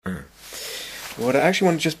what I actually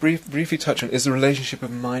want to just briefly touch on is the relationship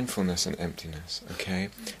of mindfulness and emptiness. Okay,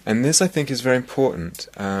 and this I think is very important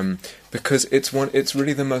because it's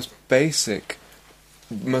really the most basic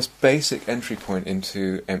entry point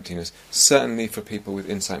into emptiness, certainly for people with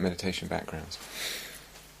insight meditation backgrounds.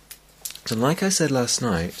 So, like I said last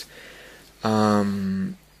night,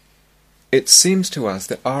 it seems to us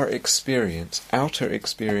that our experience, outer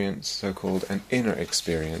experience, so-called, and inner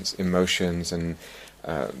experience, emotions and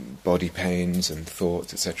body pains and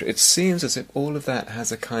thoughts, etc., it seems as if all of that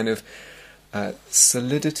has a kind of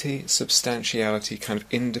solidity, substantiality, kind of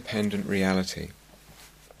independent reality.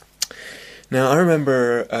 Now, I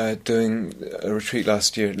remember doing a retreat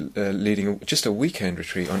last year, leading just a weekend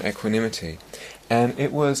retreat on equanimity, and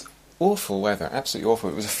it was awful weather, absolutely awful.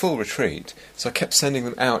 It was a full retreat, so I kept sending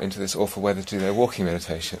them out into this awful weather to do their walking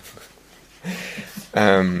meditation.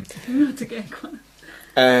 And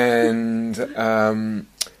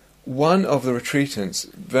one of the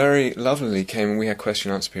retreatants very lovingly came, and we had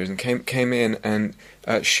question and answer periods, and came in and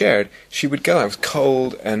shared. She would go out. It was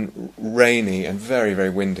cold and rainy and very, very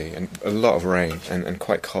windy, and a lot of rain and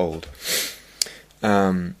quite cold.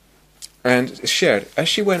 And shared, as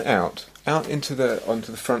she went out onto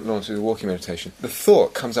the front lawn to do the walking meditation, the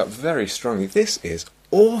thought comes up very strongly, this is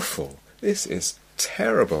awful, this is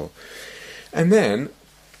terrible. And then,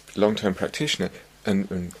 long-term practitioner,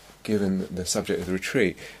 and given the subject of the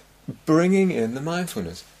retreat, bringing in the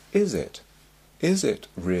mindfulness. Is it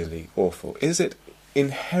really awful? Is it,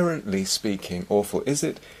 inherently speaking, awful?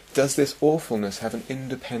 Does this awfulness have an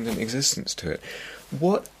independent existence to it?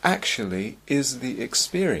 What actually is the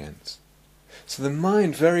experience? So the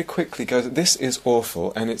mind very quickly goes, this is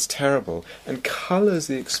awful and it's terrible, and colours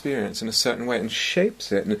the experience in a certain way and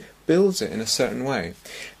shapes it and builds it in a certain way.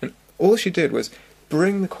 And all she did was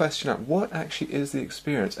bring the question up, what actually is the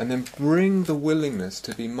experience, and then bring the willingness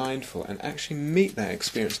to be mindful and actually meet that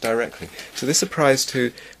experience directly. So this applies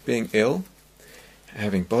to being ill,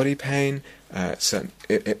 having body pain, certain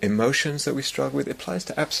emotions that we struggle with. It applies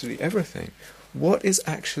to absolutely everything. What is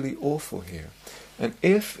actually awful here? And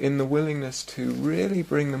if in the willingness to really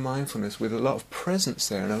bring the mindfulness with a lot of presence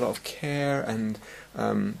there and a lot of care and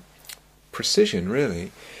precision,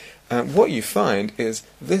 really, what you find is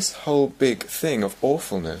this whole big thing of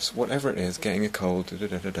awfulness, whatever it is, getting a cold,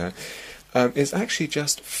 is actually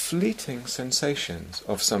just fleeting sensations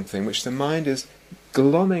of something which the mind is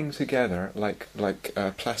glomming together like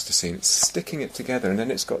plasticine. It's sticking it together, and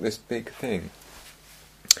then it's got this big thing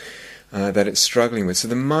that it's struggling with. So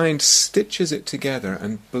the mind stitches it together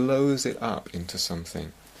and blows it up into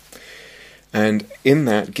something. And in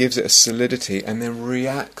that gives it a solidity and then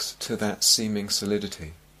reacts to that seeming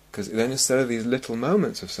solidity. Because then instead of these little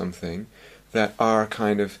moments of something that are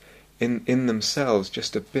kind of in themselves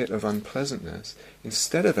just a bit of unpleasantness,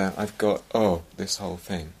 instead of that I've got, this whole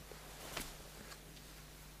thing.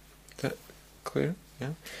 Is that clear? Yeah?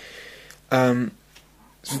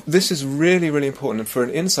 This is really, really important, and for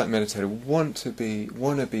an insight meditator, want to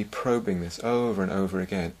be probing this over and over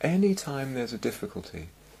again. Anytime there's a difficulty,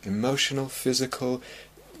 emotional, physical,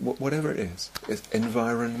 whatever it is,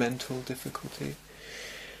 environmental difficulty.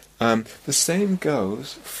 The same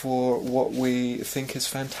goes for what we think is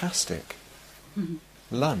fantastic. Mm-hmm.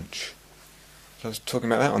 Lunch. I was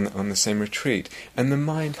talking about that on the same retreat. And the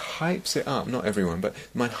mind hypes it up, not everyone, but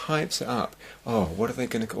the mind hypes it up. What are they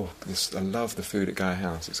going to... I love the food at Gaia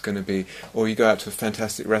House. It's going to be... Or you go out to a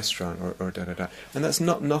fantastic restaurant, or da-da-da. And that's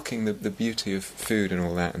not knocking the beauty of food and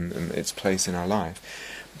all that and its place in our life.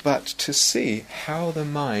 But to see how the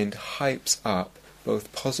mind hypes up,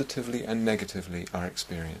 both positively and negatively, our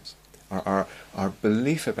experience. Our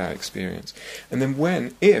belief about experience. And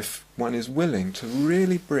then if one is willing to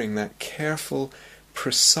really bring that careful,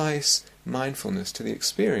 precise mindfulness to the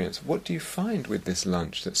experience, what do you find with this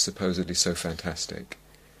lunch that's supposedly so fantastic?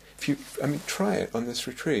 Try it on this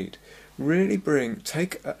retreat. Really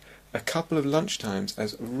take a couple of lunchtimes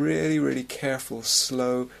as really, really careful,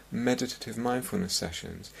 slow, meditative mindfulness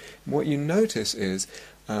sessions. And what you notice is,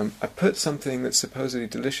 I put something that's supposedly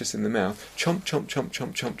delicious in the mouth, chomp, chomp, chomp,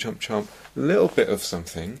 chomp, chomp, chomp, chomp, a little bit of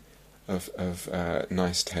something of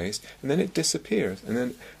nice taste, and then it disappears. And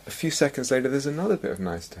then a few seconds later there's another bit of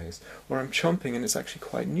nice taste. Or I'm chomping and it's actually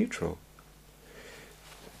quite neutral.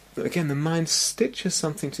 But again, the mind stitches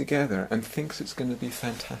something together and thinks it's going to be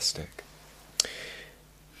fantastic.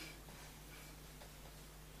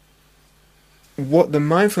 What the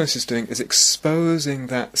mindfulness is doing is exposing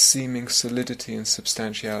that seeming solidity and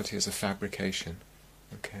substantiality as a fabrication.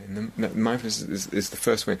 Okay, and the mindfulness is the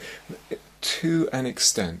first way, to an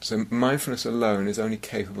extent. So mindfulness alone is only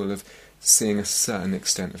capable of seeing a certain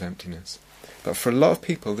extent of emptiness. But for a lot of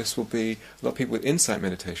people, a lot of people with insight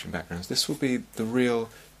meditation backgrounds, this will be the real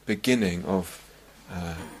beginning of,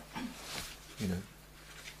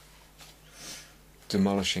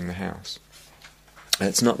 demolishing the house.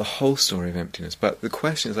 It's not the whole story of emptiness, but the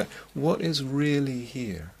question is like, what is really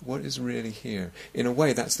here? What is really here? In a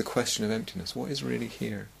way, that's the question of emptiness. What is really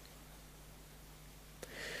here?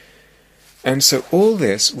 And so all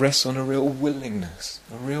this rests on a real willingness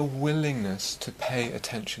to pay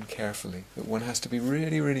attention carefully. That one has to be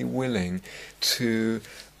really, really willing to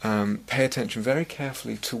pay attention very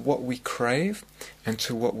carefully to what we crave and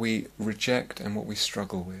to what we reject and what we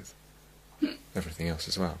struggle with. Everything else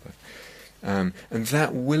as well. But, and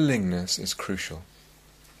that willingness is crucial.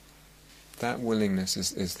 That willingness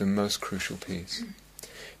is the most crucial piece.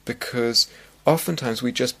 Because oftentimes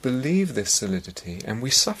we just believe this solidity and we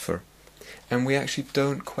suffer. And we actually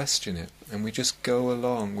don't question it. And we just go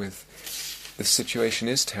along with, this situation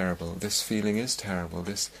is terrible, this feeling is terrible,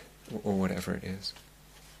 this, or whatever it is.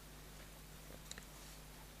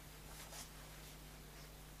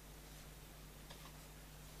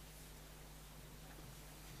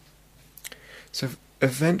 So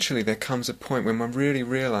eventually there comes a point when one really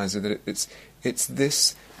realizes that it's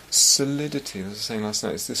this solidity, as I was saying last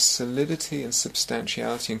night, it's this solidity and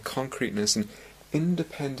substantiality and concreteness and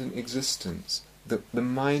independent existence that the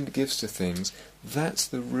mind gives to things. That's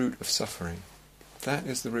the root of suffering. That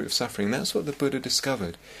is the root of suffering. That's what the Buddha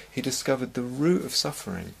discovered. He discovered the root of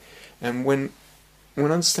suffering. And when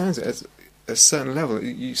one understands it at a certain level,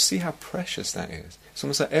 you see how precious that is. It's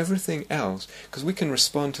almost like everything else, because we can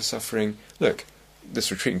respond to suffering. Look,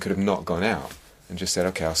 this retreatant could have not gone out and just said,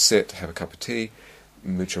 okay, I'll sit, have a cup of tea,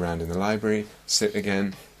 mooch around in the library, sit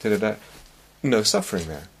again, da-da-da. No suffering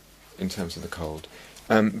there in terms of the cold.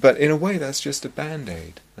 But in a way, that's just a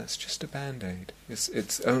band-aid. That's just a band-aid.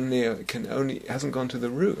 It hasn't gone to the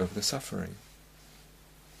root of the suffering.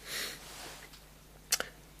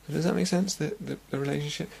 Does that make sense? The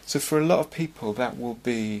relationship. So for a lot of people, that will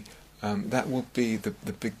be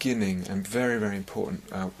the beginning and very, very important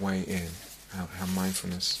way in how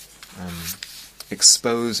mindfulness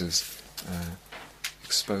exposes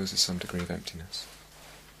some degree of emptiness.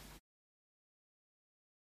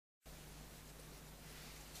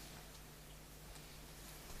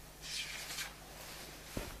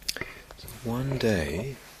 So one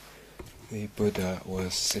day, the Buddha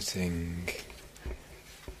was sitting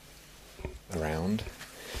around,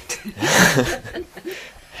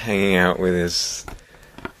 hanging out with his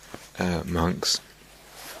monks.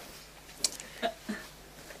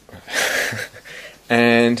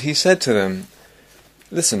 And he said to them,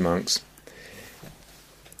 listen, monks,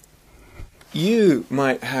 you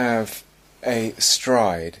might have a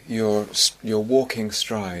stride, your walking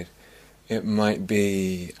stride. It might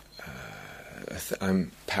be,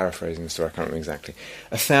 I'm paraphrasing the story, I can't remember exactly,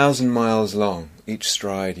 1,000 miles long. Each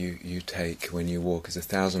stride you take when you walk is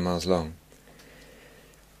 1,000 miles long.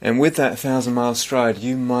 And with that 1,000-mile stride,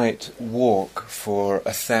 you might walk for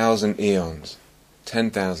 1,000 eons,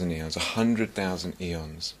 10,000 eons, 100,000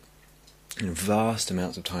 eons, in vast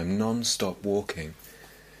amounts of time, non-stop walking.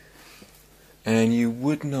 And you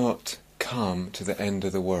would not come to the end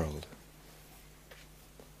of the world.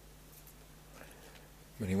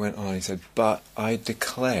 When he went on, he said, but I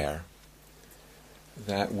declare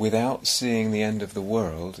that without seeing the end of the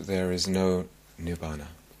world, there is no nibbana.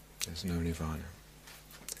 There's no nirvana.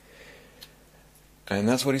 And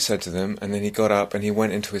that's what he said to them, and then he got up and he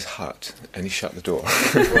went into his hut and he shut the door.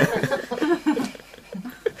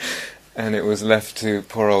 And it was left to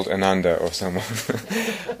poor old Ananda or someone,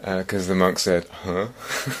 because the monk said, huh?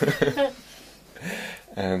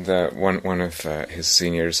 And one of his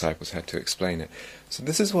senior disciples had to explain it. So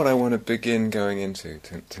this is what I want to begin going into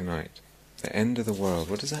tonight. The end of the world.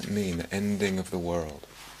 What does that mean, the ending of the world?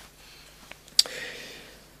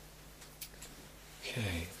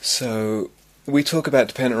 Okay, so we talk about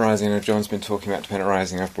dependent rising. I know John's been talking about dependent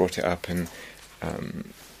rising. I've brought it up, and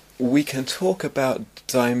we can talk about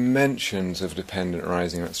dimensions of dependent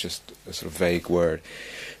rising. That's just a sort of vague word,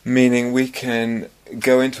 meaning we can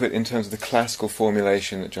go into it in terms of the classical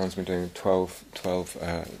formulation that John's been doing, 12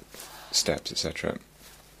 steps, etc.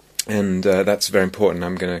 And that's very important.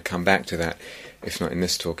 I'm going to come back to that, if not in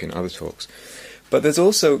this talk, in other talks. But there's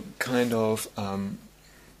also kind of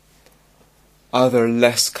other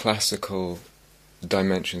less classical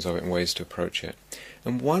dimensions of it and ways to approach it.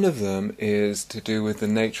 And one of them is to do with the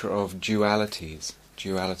nature of dualities.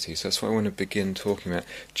 Dualities. So that's what I want to begin talking about.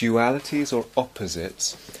 Dualities or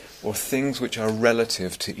opposites, or things which are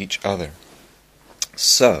relative to each other.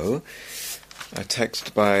 So, a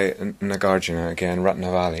text by Nagarjuna, again,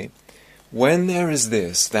 Ratnavali, When there is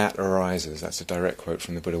this, that arises. That's a direct quote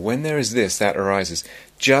from the Buddha. When there is this, that arises,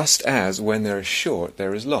 just as when there is short,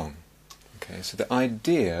 there is long. Okay, so the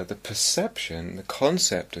idea, the perception, the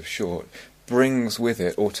concept of short brings with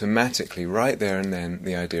it automatically, right there and then,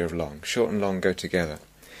 the idea of long. Short and long go together.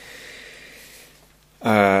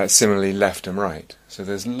 Similarly, left and right. So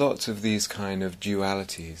there's lots of these kind of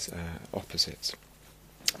dualities, opposites.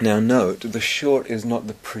 Now note, the short is not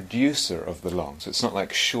the producer of the long. So it's not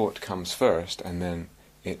like short comes first and then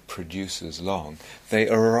it produces long. They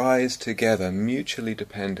arise together, mutually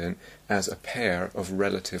dependent, as a pair of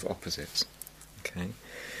relative opposites. Okay.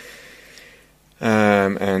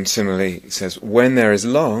 And similarly, it says, when there is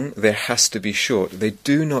long, there has to be short. They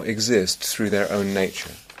do not exist through their own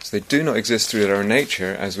nature. So they do not exist through their own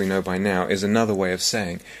nature, as we know by now, is another way of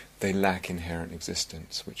saying they lack inherent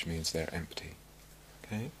existence, which means they're empty.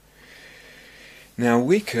 Okay? Now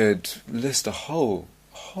we could list a whole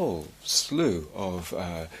slew of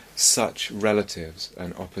such relatives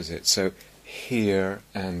and opposites. So here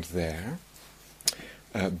and there,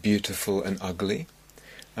 beautiful and ugly,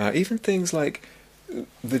 even things like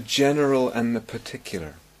the general and the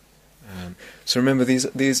particular. So remember,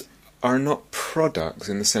 these are not products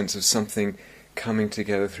in the sense of something coming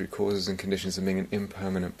together through causes and conditions and being an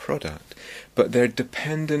impermanent product, but they're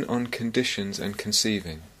dependent on conditions and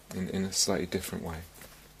conceiving in a slightly different way.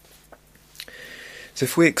 So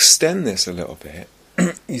if we extend this a little bit,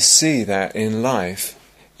 you see that in life,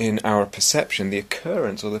 in our perception, the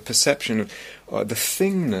occurrence or the perception of or the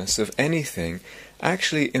thingness of anything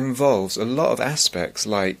actually involves a lot of aspects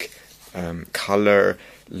like colour,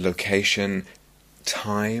 location,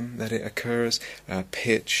 time that it occurs,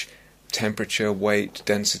 pitch, temperature, weight,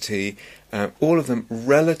 density, all of them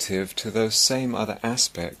relative to those same other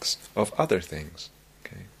aspects of other things.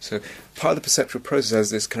 Okay? So part of the perceptual process has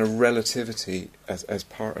this kind of relativity as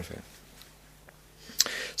part of it.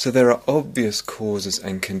 So there are obvious causes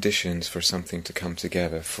and conditions for something to come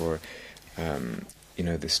together, for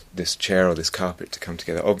this chair or this carpet to come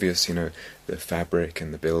together. Obvious, the fabric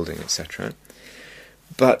and the building, etc.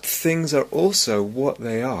 But things are also what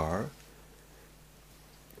they are,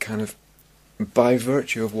 kind of by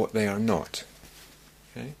virtue of what they are not.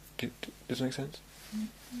 Okay? Does it make sense?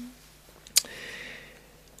 Mm-hmm.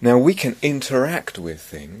 Now we can interact with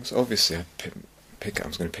things. Obviously, I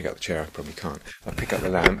was going to pick up the chair. I probably can't. I pick up the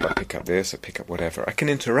lamp. I pick up this. I pick up whatever. I can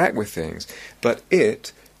interact with things, but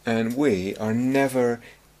it and we are never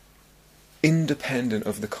independent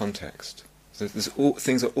of the context. So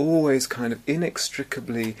things are always kind of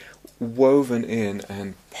inextricably woven in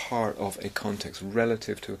and part of a context,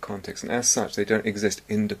 relative to a context, and as such they don't exist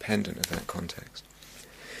independent of that context.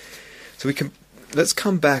 So let's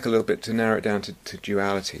come back a little bit to narrow it down to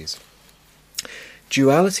dualities.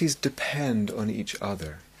 Dualities depend on each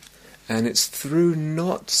other, and it's through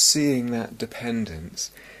not seeing that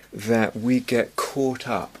dependence that we get caught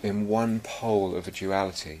up in one pole of a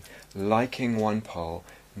duality, liking one pole,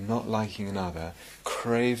 not liking another,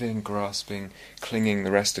 craving, grasping, clinging,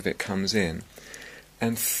 the rest of it comes in.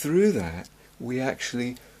 And through that, we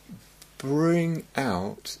actually bring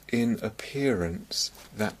out in appearance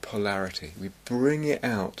that polarity. We bring it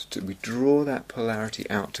out, we draw that polarity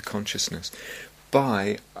out to consciousness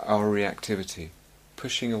by our reactivity,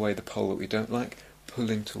 pushing away the pole that we don't like,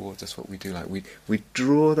 pulling towards us what we do like. We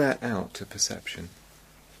draw that out to perception.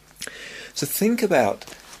 So think about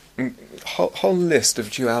whole list of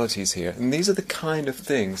dualities here, and these are the kind of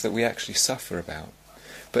things that we actually suffer about,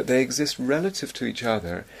 but they exist relative to each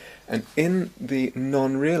other, and in the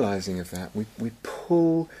non-realizing of that, we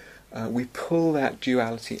pull that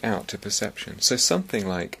duality out to perception. So something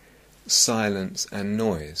like silence and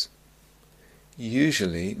noise,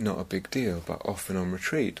 usually not a big deal, but often on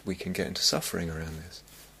retreat we can get into suffering around this.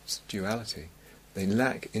 It's duality. They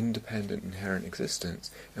lack independent inherent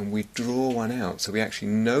existence, and we draw one out, so we actually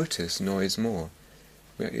notice noise more.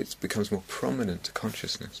 It becomes more prominent to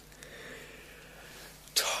consciousness.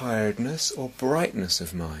 Tiredness or brightness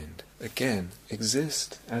of mind, again,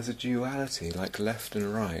 exist as a duality, like left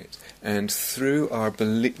and right, and through our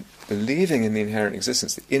believing in the inherent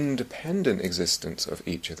existence, the independent existence of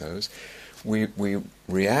each of those, we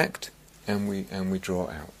react and we draw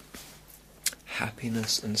out.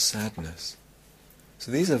 Happiness and sadness. So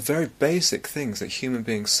these are very basic things that human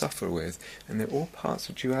beings suffer with, and they're all parts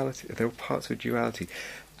of duality.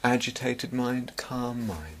 Agitated mind, calm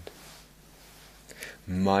mind.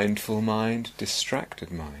 Mindful mind, distracted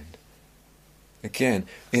mind. Again,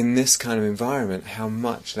 in this kind of environment, how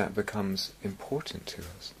much that becomes important to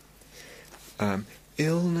us.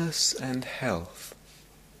 Illness and health,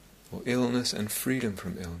 or illness and freedom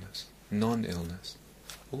from illness, non-illness.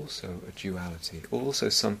 also a duality, also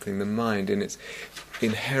something the mind in its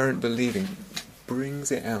inherent believing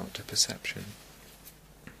brings it out to perception.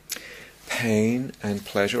 Pain and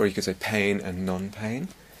pleasure, or you could say pain and non-pain.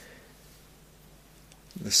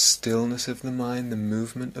 The stillness of the mind, the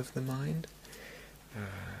movement of the mind.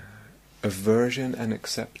 Aversion and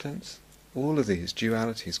acceptance. All of these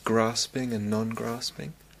dualities, grasping and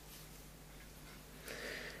non-grasping.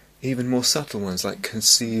 Even more subtle ones like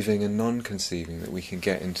conceiving and non-conceiving that we can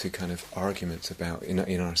get into kind of arguments about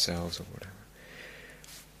in ourselves or whatever.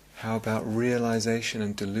 How about realization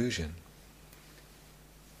and delusion?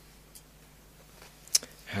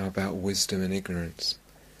 How about wisdom and ignorance?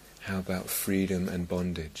 How about freedom and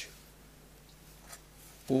bondage?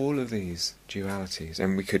 All of these dualities,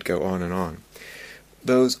 and we could go on and on.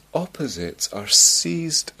 Those opposites are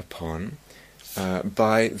seized upon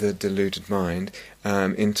by the deluded mind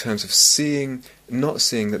in terms of not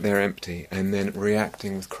seeing that they're empty, and then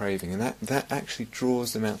reacting with craving. And that actually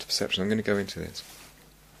draws them out to perception. I'm going to go into this.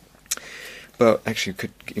 But actually,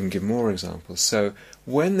 could even give more examples. So,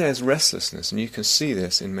 when there's restlessness, and you can see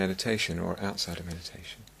this in meditation or outside of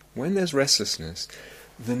meditation, when there's restlessness,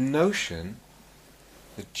 the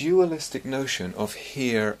dualistic notion of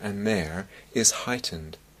here and there is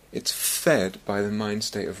heightened. It's fed by the mind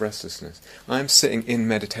state of restlessness. I'm sitting in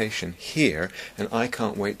meditation here, and I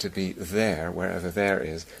can't wait to be there, wherever there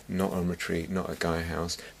is, not on retreat, not at Gaia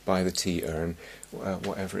House, by the tea urn,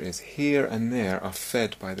 whatever it is. Here and there are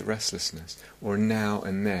fed by the restlessness, or now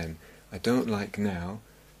and then. I don't like now,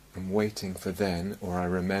 I'm waiting for then, or I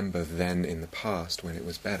remember then in the past when it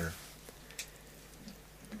was better.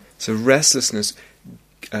 So restlessness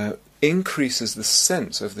increases the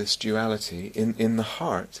sense of this duality in the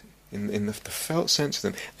heart, in the felt sense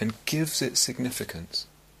of them, and gives it significance.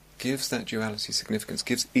 Gives that duality significance,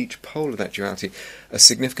 gives each pole of that duality a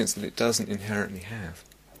significance that it doesn't inherently have.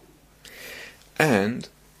 And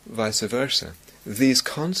vice versa. These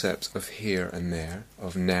concepts of here and there,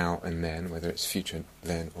 of now and then, whether it's future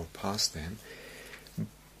then or past then,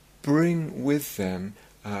 bring with them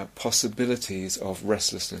possibilities of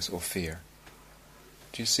restlessness or fear.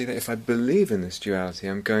 Do you see that? If I believe in this duality,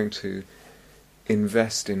 I'm going to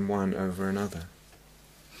invest in one over another.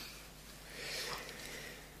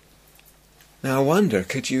 Now I wonder,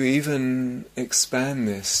 could you even expand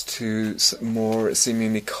this to more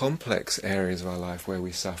seemingly complex areas of our life where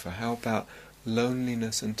we suffer? How about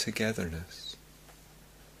loneliness and togetherness?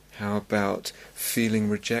 How about feeling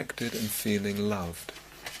rejected and feeling loved?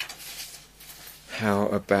 How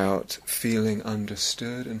about feeling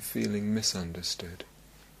understood and feeling misunderstood?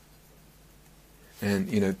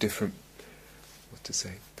 And, different,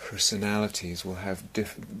 personalities will have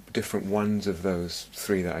different ones of those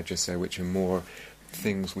three that I just said, which are more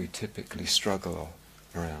things we typically struggle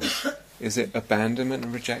around. Is it abandonment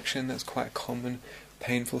and rejection that's quite a common,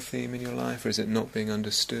 painful theme in your life? Or is it not being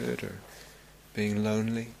understood or being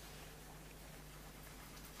lonely?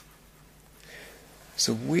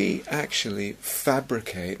 So we actually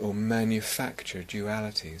fabricate or manufacture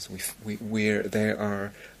dualities. They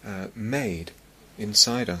are made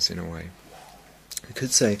inside us in a way. We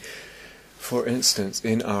could say, for instance,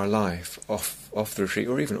 in our life, off the retreat,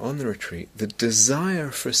 or even on the retreat, the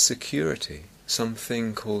desire for security,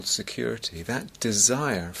 something called security, that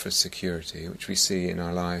desire for security, which we see in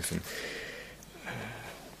our life, and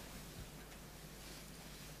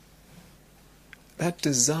that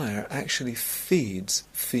desire actually feeds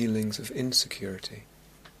feelings of insecurity.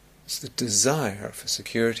 It's the desire for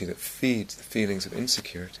security that feeds the feelings of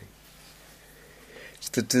insecurity. It's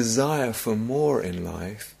the desire for more in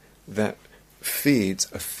life that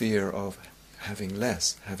feeds a fear of having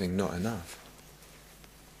less, having not enough.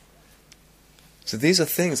 So these are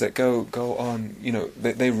things that go on,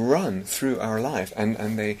 they run through our life,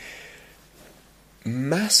 and they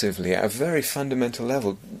massively, at a very fundamental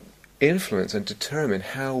level, influence and determine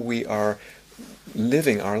how we are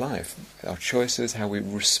living our life, our choices, how we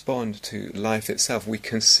respond to life itself. We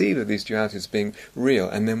conceive of these dualities as being real,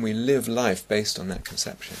 and then we live life based on that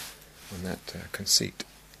conception, on that conceit.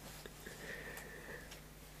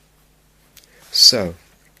 So,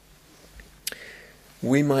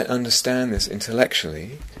 we might understand this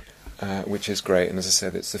intellectually, which is great, and as I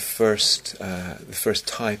said, it's the first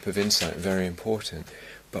type of insight, very important.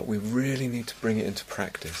 But we really need to bring it into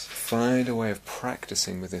practice. Find a way of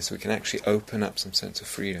practicing with this so we can actually open up some sense of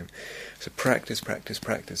freedom. So practice, practice,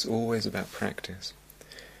 practice. Always about practice.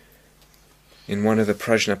 In one of the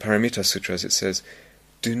Prajnaparamita Sutras it says,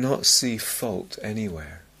 do not see fault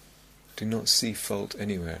anywhere. Do not see fault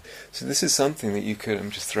anywhere. So this is something that you could,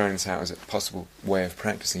 I'm just throwing this out as a possible way of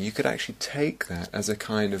practicing. You could actually take that as a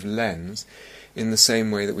kind of lens in the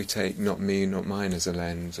same way that we take not me, not mine as a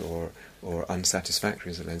lens, or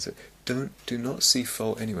unsatisfactory as a lens. Do not see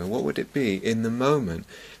fault anywhere. What would it be in the moment,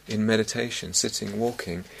 in meditation, sitting,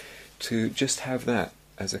 walking, to just have that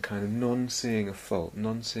as a kind of non-seeing of fault,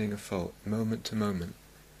 moment to moment?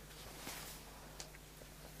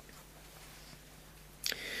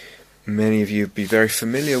 Many of you be very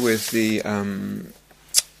familiar with the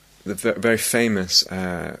very famous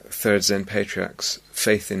Third Zen Patriarch's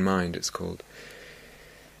Faith in Mind, it's called.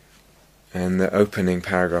 And the opening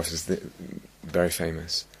paragraph is very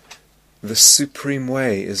famous. The supreme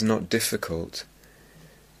way is not difficult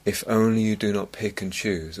if only you do not pick and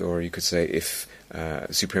choose. Or you could say, if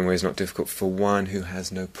supreme way is not difficult for one who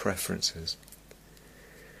has no preferences.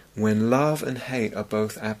 When love and hate are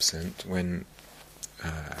both absent, when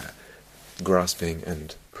grasping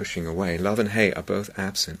and pushing away, love and hate are both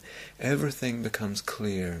absent, everything becomes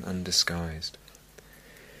clear and undisguised.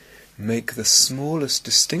 Make the smallest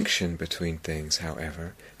distinction between things,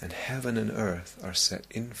 however, and heaven and earth are set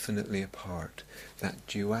infinitely apart. That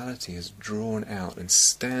duality is drawn out and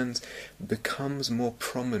becomes more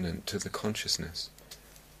prominent to the consciousness,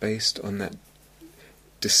 based on that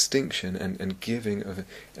distinction and giving of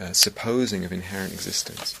supposing of inherent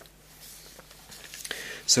existence.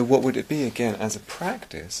 So what would it be, again, as a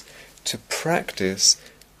practice, to practice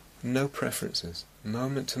no preferences,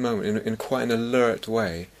 moment to moment, in quite an alert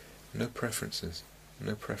way, no preferences,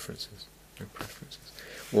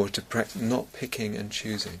 or to practice not picking and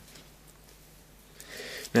choosing.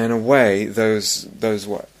 Now, in a way, those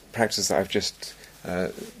practices that I've just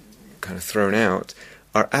kind of thrown out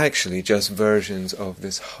are actually just versions of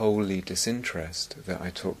this holy disinterest that I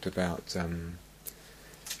talked about, I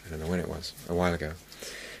don't know when it was, a while ago,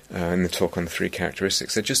 in the talk on the 3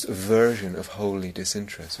 characteristics. They're just a version of holy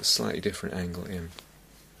disinterest, a slightly different angle in.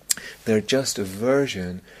 They're just a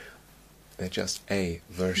version. They're just a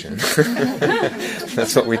version.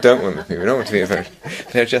 That's what we don't want to be. We don't want to be a version.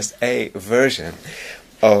 They're just a version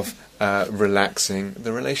of relaxing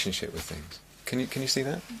the relationship with things. Can you see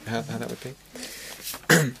that? How that would be?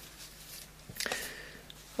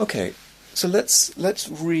 Okay, so let's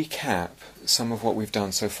recap some of what we've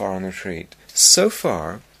done so far on the retreat. So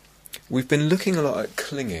far, we've been looking a lot at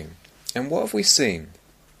clinging. And what have we seen?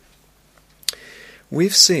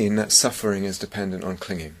 We've seen that suffering is dependent on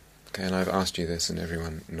clinging. Okay, and I've asked you this and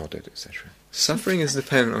everyone nodded, etc. Suffering is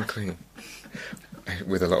dependent on clinging.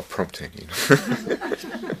 With a lot of prompting, you know.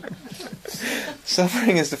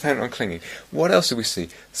 Suffering is dependent on clinging. What else do we see?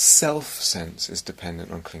 Self-sense is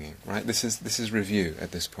dependent on clinging, right? This is review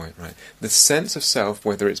at this point, right? The sense of self,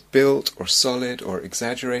 whether it's built or solid or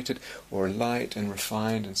exaggerated or light and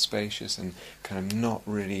refined and spacious and kind of not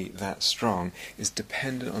really that strong, is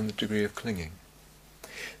dependent on the degree of clinging.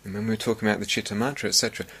 And when we were talking about the Chitta Mantra,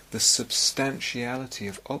 etc., the substantiality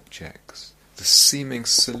of objects, the seeming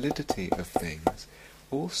solidity of things,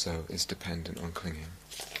 also is dependent on clinging.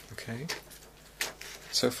 Okay?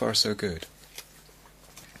 So far, so good.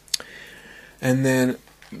 And then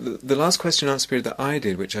the last question and answer period that I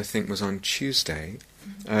did, which I think was on Tuesday,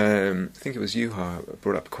 I think it was Yuha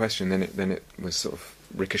brought up a question, then it was sort of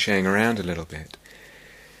ricocheting around a little bit.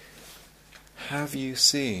 Have you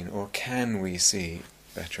seen, or can we see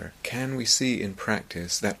in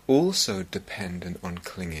practice that also dependent on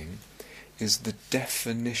clinging is the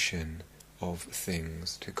definition of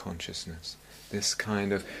things to consciousness? This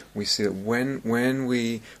kind of, we see that when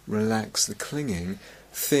we relax the clinging,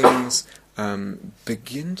 things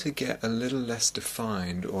begin to get a little less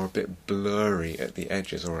defined or a bit blurry at the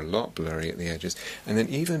edges, or a lot blurry at the edges, and then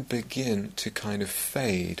even begin to kind of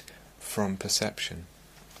fade from perception.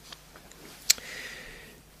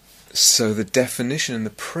 So the definition and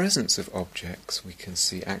the presence of objects, we can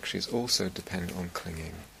see, actually is also dependent on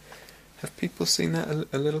clinging. Have people seen that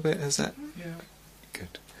a little bit? Has that? Yeah.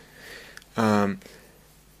 Good.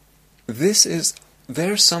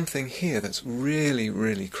 There's something here that's really,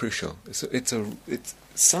 really crucial. It's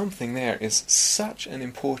something there is such an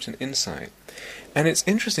important insight, and it's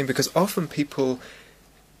interesting because often people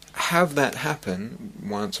have that happen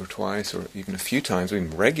once or twice or even a few times, or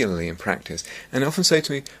even regularly in practice, and often say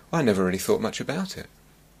to me, I never really thought much about it.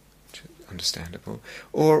 Which is understandable.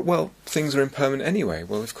 Or, well, things are impermanent anyway.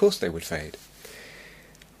 Well, of course they would fade.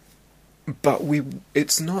 But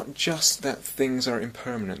it's not just that things are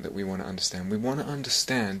impermanent that we want to understand. We want to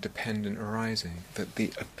understand dependent arising, that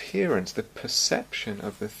the appearance, the perception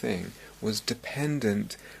of the thing was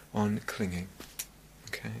dependent on clinging.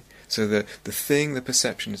 Okay? So the thing, the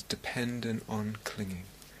perception, is dependent on clinging.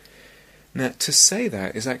 Now, to say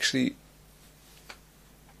that is actually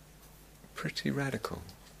pretty radical.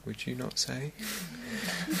 Would you not say?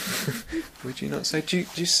 Would you not say? Do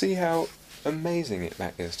you see how amazing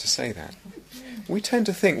that is to say that? We tend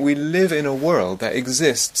to think we live in a world that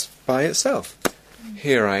exists by itself.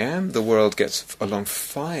 Here I am, the world gets along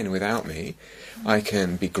fine without me. I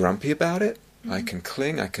can be grumpy about it, I can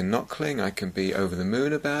cling, I can not cling, I can be over the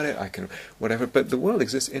moon about it, I can whatever, but the world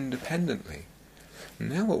exists independently.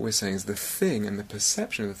 Now what we're saying is the thing and the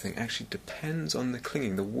perception of the thing actually depends on the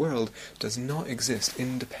clinging. The world does not exist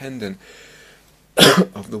independent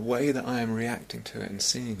of the way that I am reacting to it and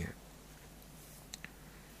seeing it.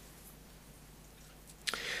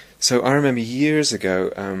 So I remember years ago,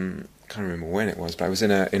 can't remember when it was, but I was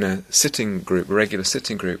in a sitting group, a regular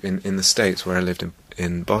sitting group in the States where I lived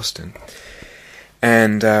in Boston.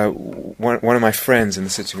 And one of my friends in the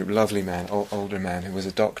sitting group, lovely man, older man, who was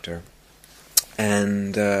a doctor,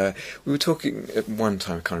 and we were talking at one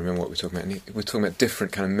time, I can't remember what we were talking about, and we were talking about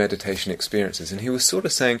different kind of meditation experiences, and he was sort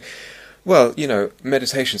of saying, well,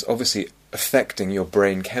 meditation is obviously affecting your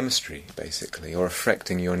brain chemistry, basically, or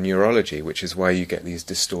affecting your neurology, which is why you get these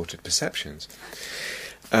distorted perceptions.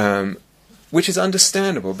 Which is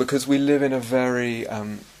understandable, because we live in a very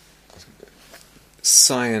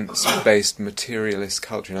science-based materialist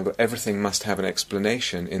culture. Now, everything must have an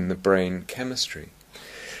explanation in the brain chemistry.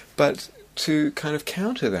 But to kind of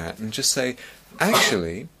counter that and just say,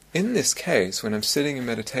 actually, in this case, when I'm sitting in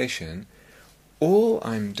meditation, all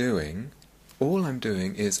I'm doing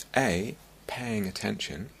is A, paying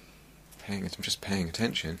attention, I'm just paying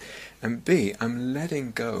attention, and B, I'm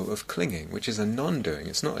letting go of clinging, which is a non-doing,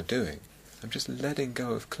 it's not a doing. I'm just letting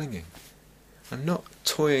go of clinging. I'm not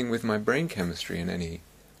toying with my brain chemistry in any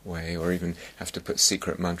way, or even have to put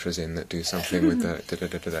secret mantras in that do something with the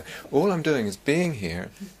da-da-da-da-da. All I'm doing is being here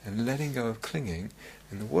and letting go of clinging,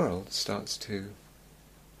 and the world starts to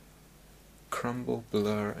crumble,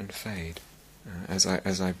 blur, and fade as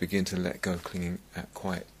I begin to let go of clinging in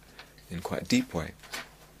quite a deep way.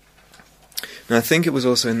 Now, I think it was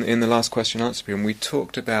also in the last question-answer period, we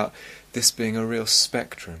talked about this being a real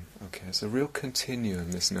spectrum. Okay, it's a real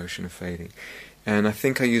continuum, this notion of fading. And I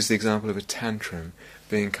think I used the example of a tantrum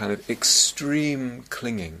being kind of extreme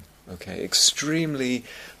clinging, okay, extremely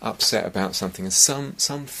upset about something, and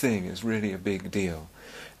something is really a big deal.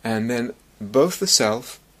 And then both the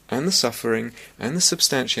self and the suffering and the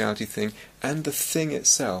substantiality thing and the thing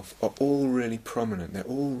itself are all really prominent. They're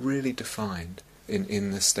all really defined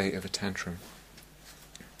in the state of a tantrum.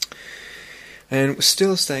 And we're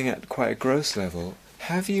still staying at quite a gross level.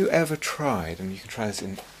 Have you ever tried, and you can try this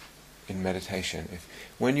in meditation,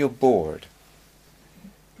 when you're bored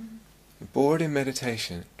in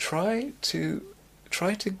meditation, try to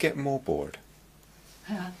get more bored.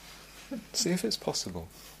 See if it's possible.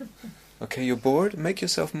 Okay, you're bored, make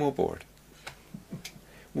yourself more bored.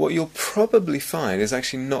 What you'll probably find is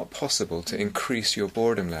actually not possible to increase your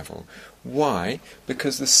boredom level. Why?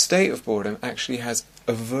 Because the state of boredom actually has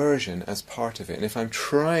aversion as part of it. And if I'm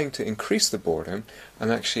trying to increase the boredom,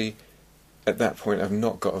 I'm actually, at that point, I've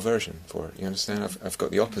not got aversion for it. You understand? I've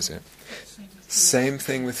got the opposite. Same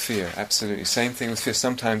thing with fear, absolutely. Same thing with fear.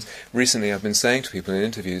 Sometimes, recently I've been saying to people in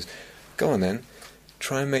interviews, go on then,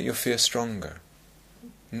 try and make your fear stronger.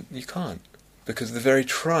 You can't. Because the very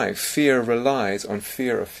fear relies on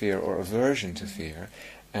fear of fear or aversion to fear,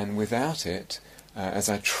 and without it, as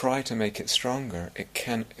I try to make it stronger,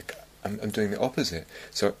 I'm doing the opposite.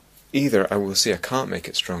 So either I will see I can't make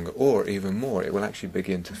it stronger, or even more, it will actually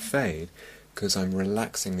begin to fade, because I'm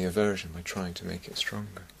relaxing the aversion by trying to make it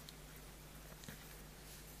stronger.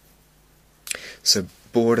 So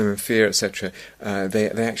boredom and fear, etc., they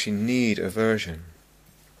actually need aversion.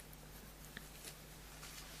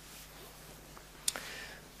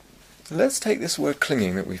 Let's take this word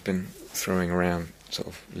clinging that we've been throwing around sort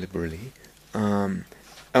of liberally. On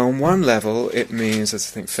one level, it means, as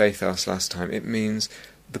I think Faith asked last time, it means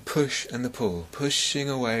the push and the pull, pushing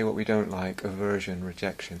away what we don't like, aversion,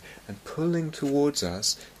 rejection, and pulling towards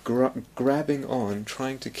us, grabbing on,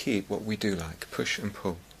 trying to keep what we do like, push and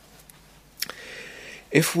pull.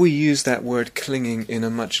 If we use that word clinging in a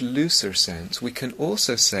much looser sense, we can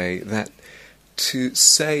also say that to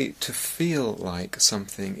feel like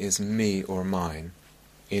something is me or mine,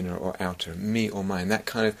 inner or outer, me or mine, that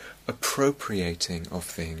kind of appropriating of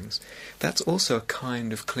things, that's also a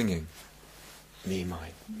kind of clinging. Me,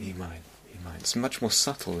 mine, me, mine, me, mine. It's a much more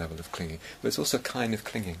subtle level of clinging, but it's also a kind of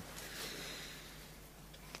clinging.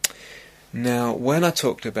 Now, when I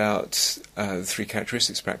talked about the three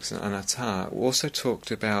characteristics practice in anatta, we also talked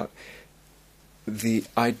about the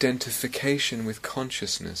identification with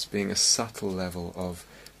consciousness being a subtle level of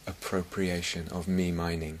appropriation, of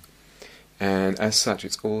me-mining. And as such,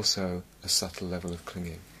 it's also a subtle level of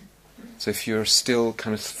clinging. So if you're still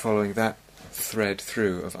kind of following that thread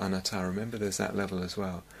through of anatta, remember there's that level as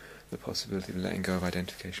well, the possibility of letting go of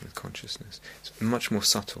identification with consciousness. It's much more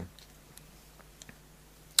subtle.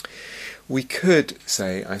 We could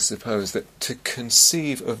say, I suppose, that to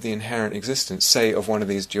conceive of the inherent existence, say of one of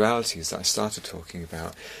these dualities that I started talking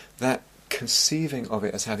about, that conceiving of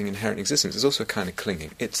it as having inherent existence is also a kind of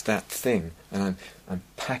clinging. It's that thing, and I'm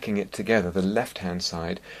packing it together, the left-hand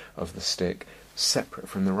side of the stick, separate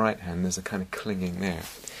from the right hand. There's a kind of clinging there.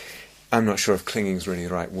 I'm not sure if clinging is really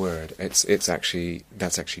the right word. That's actually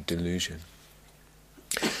delusion.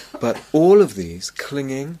 But all of these,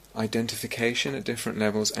 clinging, identification at different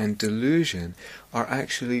levels, and delusion, are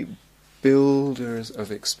actually builders of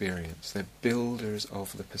experience. They're builders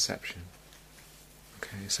of the perception.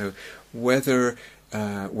 Okay, so whether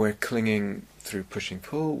we're clinging through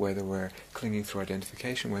pushing-pull, whether we're clinging through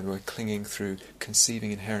identification, whether we're clinging through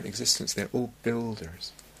conceiving inherent existence, they're all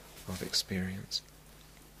builders of experience.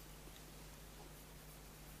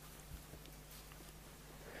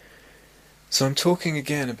 So I'm talking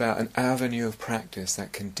again about an avenue of practice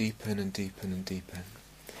that can deepen and deepen and deepen.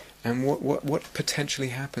 And what potentially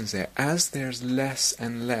happens there, as there's less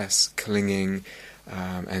and less clinging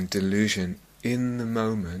and delusion in the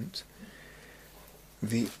moment,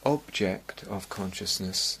 the object of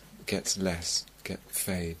consciousness gets less,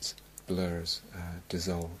 fades, blurs,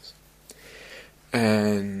 dissolves.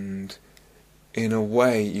 And in a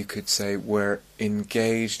way you could say we're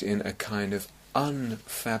engaged in a kind of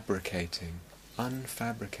unfabricating.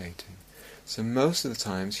 So most of the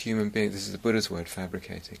times human beings, this is the Buddha's word,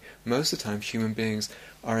 fabricating, most of the time human beings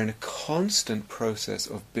are in a constant process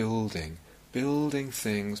of building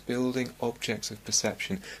things, building objects of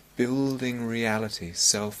perception, building reality,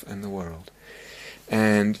 self and the world.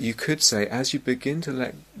 And you could say, as you begin to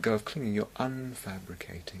let go of clinging, you're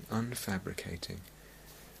unfabricating.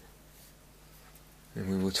 And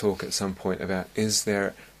we will talk at some point about, is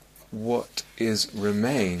there what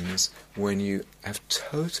remains when you have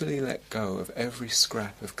totally let go of every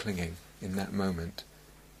scrap of clinging in that moment,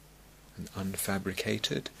 and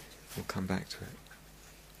unfabricated. We'll come back to it.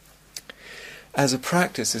 As a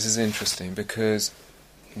practice, this is interesting because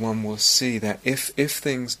one will see that if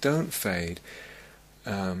things don't fade,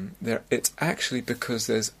 it's actually because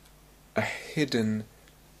there's a hidden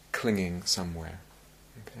clinging somewhere.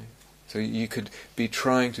 Okay? So you could be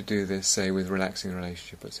trying to do this, say, with relaxing the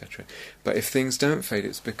relationship, etc. But if things don't fade,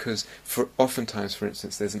 it's because, oftentimes, for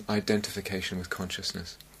instance, there's an identification with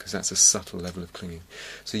consciousness, because that's a subtle level of clinging.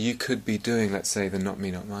 So you could be doing, let's say, the not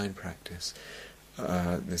me, not mine practice.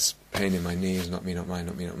 This pain in my knees, not me, not mine,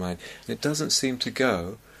 not me, not mine. And it doesn't seem to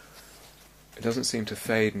go, it doesn't seem to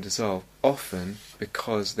fade and dissolve, often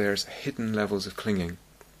because there's hidden levels of clinging.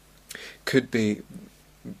 Could be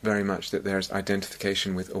very much that there's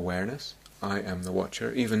identification with awareness. I am the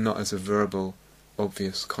watcher, even not as a verbal,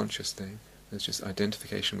 obvious, conscious thing. There's just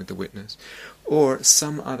identification with the witness. Or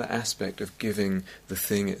some other aspect of giving the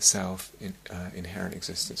thing itself inherent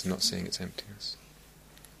existence, not seeing its emptiness.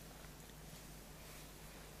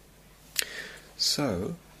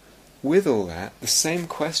 So, with all that, the same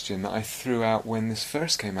question that I threw out when this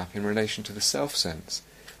first came up in relation to the self-sense.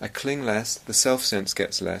 I cling less, the self-sense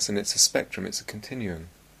gets less, and it's a spectrum, it's a continuum.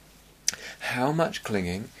 How much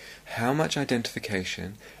clinging, how much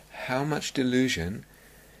identification, how much delusion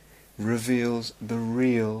reveals the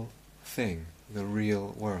real thing, the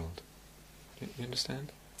real world? You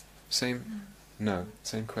understand? Same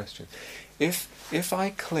question. If I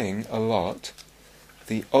cling a lot,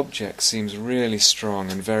 the object seems really strong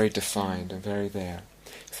and very defined and very there.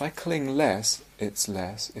 If I cling less, it's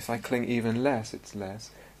less. If I cling even less, it's less.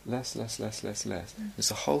 Less. There's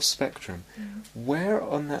a whole spectrum. Where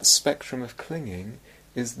on that spectrum of clinging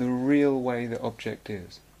is the real way the object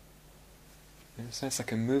is? It's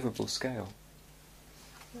like a movable scale.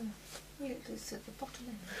 It's at the bottom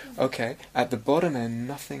end. Okay, at the bottom end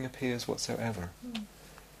nothing appears whatsoever.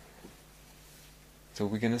 So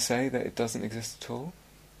we're going to say that it doesn't exist at all?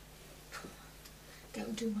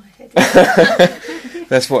 Don't do my head.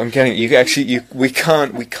 That's what I'm getting at. We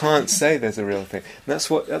can't say there's a real thing. And that's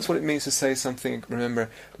what it means to say something, remember,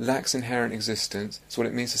 lacks inherent existence. It's what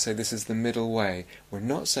it means to say this is the middle way. We're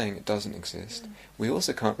not saying it doesn't exist. We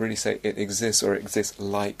also can't really say it exists or exists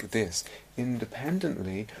like this,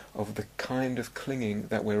 independently of the kind of clinging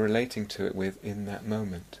that we're relating to it with in that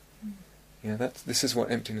moment. This is what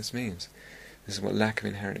emptiness means. This is what lack of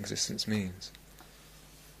inherent existence means.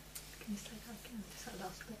 Can you say that again? Just that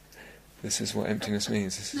last bit. This is what emptiness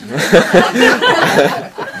means. This is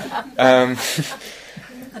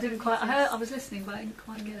I didn't quite. I was listening, but I didn't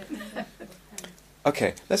quite get it.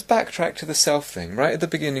 Okay, let's backtrack to the self thing. Right at the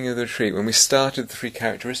beginning of the retreat, when we started the 3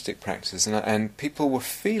 characteristic practices, and people were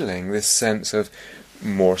feeling this sense of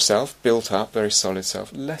more self, built up, very solid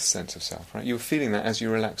self, less sense of self. Right? You were feeling that as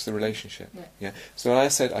you relaxed the relationship. Yeah. So I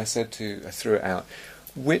threw it out.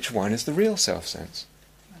 Which one is the real self sense?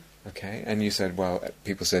 Okay, and you said, well,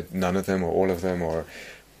 people said none of them, or all of them, or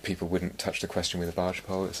people wouldn't touch the question with a barge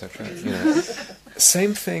pole, etc.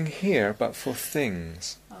 Same thing here, but for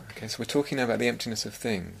things. Okay, so we're talking now about the emptiness of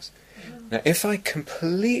things. Now, if I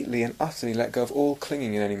completely and utterly let go of all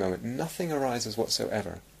clinging in any moment, nothing arises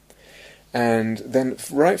whatsoever. And then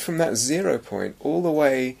right from that 0 point all the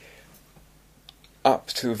way up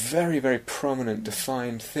to a very, very prominent,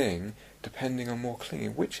 defined thing, depending on more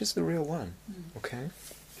clinging, which is the real one? Okay?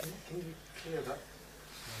 Can you clear up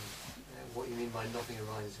what you mean by nothing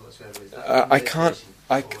arises whatsoever? Is that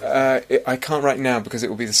I can't right now, because it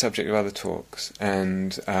will be the subject of other talks,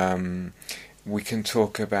 and we can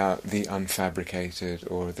talk about the unfabricated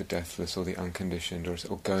or the deathless or the unconditioned or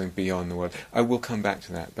going beyond the world. I will come back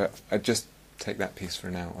to that, but I just take that piece for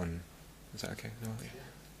now on. Is that okay? No?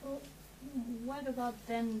 Well, what about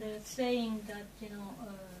then the saying that,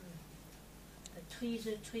 a tree is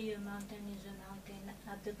a tree, a mountain is a mountain,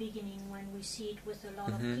 at the beginning when we see it with a lot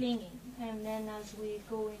of clinging, and then as we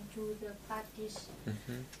go into the practice,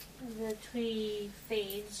 the tree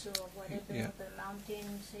fades or whatever, the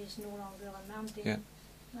mountain is no longer a mountain,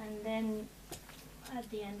 and then at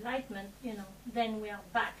the enlightenment, then we are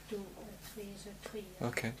back to a tree is a tree, a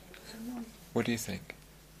okay. mountain is a mountain. What do you think?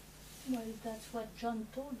 Well, that's what John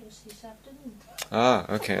told us this afternoon. Ah,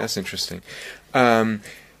 okay, that's interesting.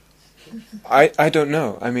 I don't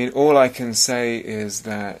know. I mean, all I can say is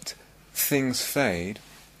that things fade,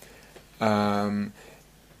 and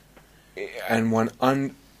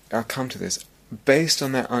I'll come to this. Based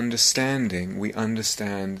on that understanding, we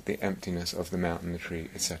understand the emptiness of the mountain, the tree,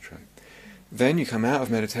 etc. Then you come out of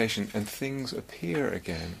meditation and things appear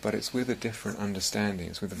again, but it's with a different understanding.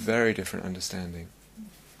 It's with a very different understanding.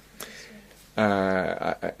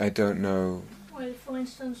 I don't know. Well, for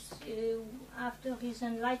instance, after his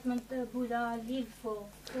enlightenment, the Buddha lived for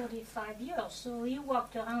 45 years, so he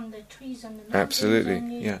walked around the trees and the mountains, absolutely,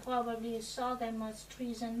 and he probably saw them as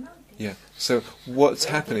trees and mountains. Yeah. So what's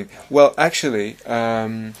happening? Well, actually,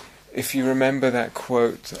 if you remember that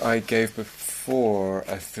quote I gave before,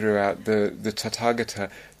 throughout, the Tathagata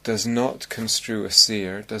does not construe a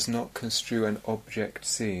seer, does not construe an object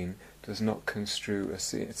seen, does not construe a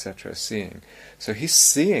see, etc. seeing. So he's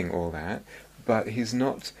seeing all that, but he's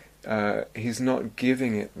not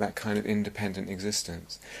giving it that kind of independent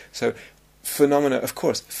existence. So phenomena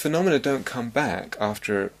don't come back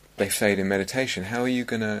after they fade in meditation. How are you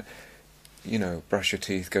going to, brush your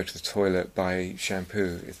teeth, go to the toilet, buy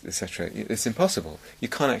shampoo, etc.? It's impossible. You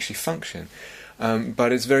can't actually function.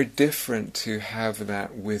 But it's very different to have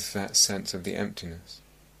that with that sense of the emptiness.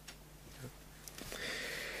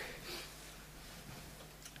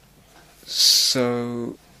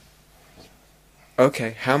 So,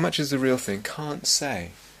 okay, how much is the real thing? Can't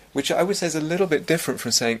say. Which I would say is a little bit different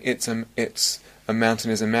from saying it's a mountain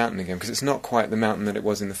is a mountain again, because it's not quite the mountain that it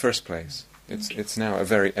was in the first place. It's now a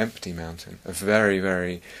very empty mountain, a very,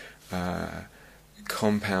 very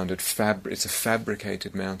compounded it's a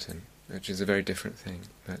fabricated mountain, which is a very different thing.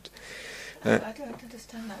 But I don't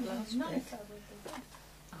understand that last bit.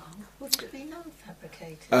 Would it be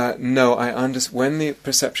non-fabricated? No, when the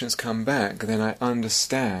perceptions come back, then I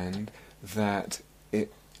understand that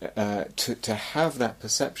to have that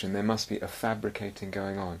perception, there must be a fabricating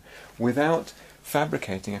going on. Without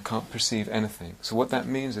fabricating, I can't perceive anything. So what that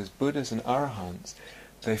means is Buddhas and Arahants,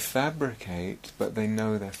 they fabricate, but they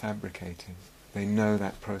know they're fabricating. They know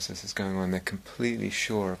that process is going on. They're completely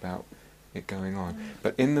sure about it going on.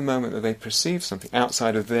 But in the moment that they perceive something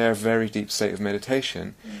outside of their very deep state of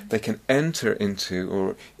meditation, they can enter into,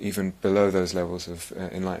 or even below those levels of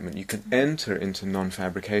enlightenment, you can enter into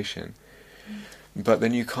non-fabrication. But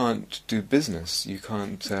then you can't do business. You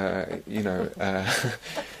can't,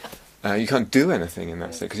 you can't do anything in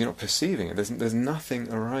that state because you're not perceiving it. There's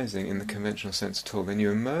nothing arising in the conventional sense at all. Then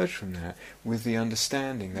you emerge from that with the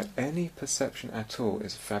understanding that any perception at all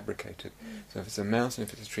is fabricated. So if it's a mountain,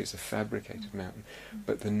 if it's a tree, it's a fabricated mountain.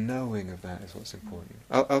 But the knowing of that is what's important.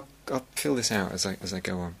 I'll fill this out as I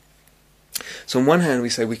go on. So on one hand, we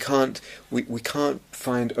say we can't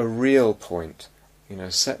find a real point.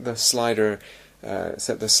 Set the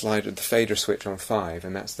fader switch on 5,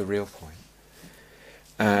 and that's the real point.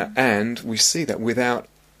 And we see that without,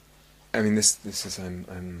 this is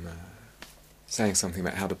I'm saying something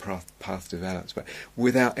about how the path develops, but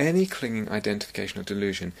without any clinging identification or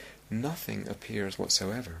delusion, nothing appears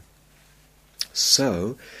whatsoever.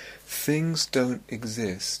 So, things don't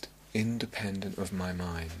exist independent of my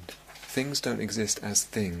mind. Things don't exist as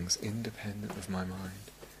things independent of my mind.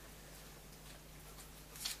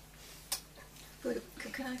 But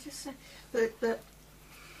can I just say, but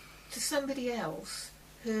to somebody else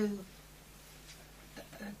who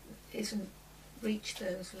isn't reached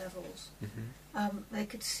those levels, they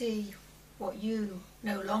could see what you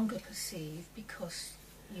no longer perceive because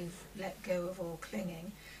you've let go of all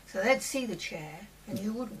clinging. So they'd see the chair and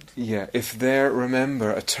you wouldn't. Yeah, if they're,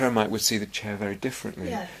 remember, a termite would see the chair very differently.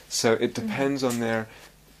 Yeah. So it depends on their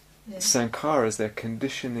Yeah. sankharas, their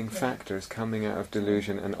conditioning factors coming out of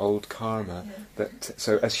delusion and old karma. Yeah.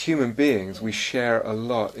 So as human beings, we share a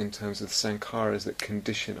lot in terms of the sankharas that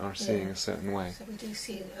condition our seeing a certain way. So we do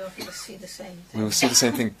see the same thing. We will see the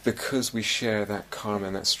same thing because we share that karma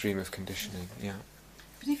and that stream of conditioning. Yeah.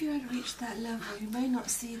 But if you had reached that level, you may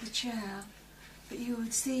not see the chair, but you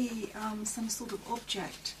would see some sort of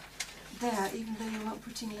object there, even though you weren't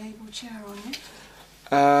putting label chair on it.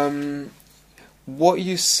 What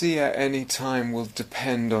you see at any time will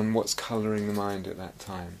depend on what's colouring the mind at that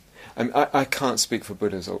time. I can't speak for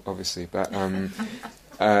Buddhas, obviously, but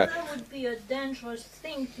that would be a dangerous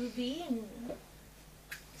thing to be in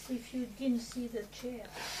if you didn't see the chair.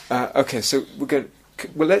 Okay, so we're going.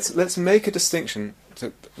 Well, let's make a distinction. I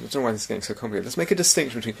don't know why this is getting so complicated. Let's make a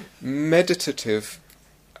distinction between meditative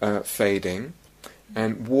fading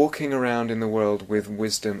and walking around in the world with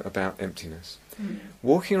wisdom about emptiness.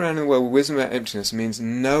 Walking around in the world with wisdom about emptiness means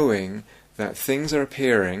knowing that things are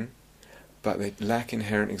appearing, but they lack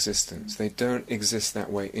inherent existence. They don't exist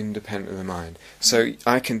that way independent of the mind. So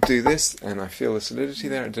I can do this, and I feel the solidity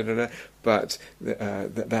there, but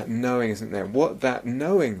that knowing isn't there. What that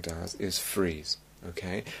knowing does is freeze.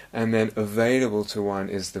 Okay, and then available to one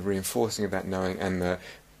is the reinforcing of that knowing and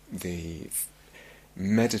the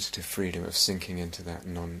meditative freedom of sinking into that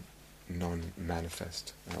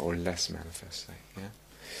non-manifest or less manifest state. Yeah.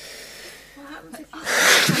 What happens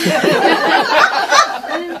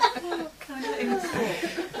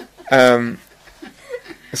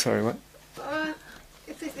if Sorry, what?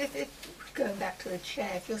 if going back to the chair,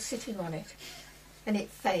 if you're sitting on it and it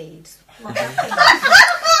fades, what happens?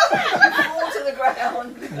 Fall to the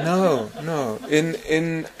ground. No.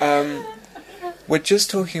 We're just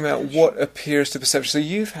talking about what appears to perception. So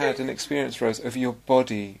you've had an experience, Rose, of your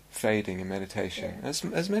body fading in meditation,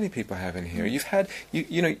 as many people have in here. You've had,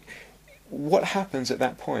 you know, what happens at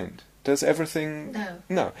that point? Does everything...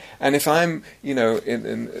 No. And if I'm, in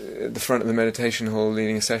the front of the meditation hall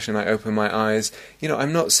leading a session, I open my eyes,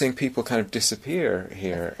 I'm not seeing people kind of disappear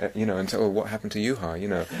here, until, what happened to Yuha,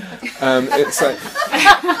 It's like...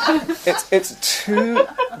 it's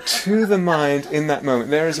to the mind in that moment.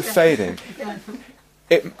 There is a fading.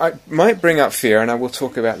 It might bring up fear, and I will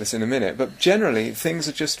talk about this in a minute, but generally things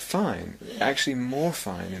are just fine. Actually more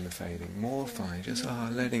fine in the fading. More fine. Just,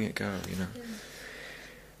 letting it go,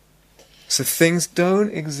 So things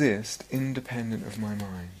don't exist independent of my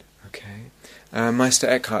mind, okay? Meister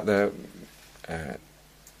Eckhart, the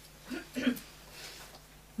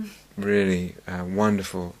really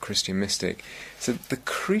wonderful Christian mystic, said the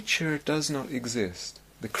creature does not exist.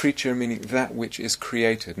 The creature meaning that which is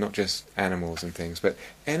created, not just animals and things, but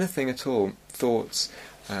anything at all, thoughts,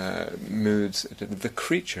 moods, the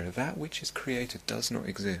creature, that which is created does not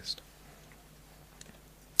exist.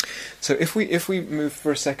 So if we move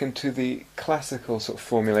for a second to the classical sort of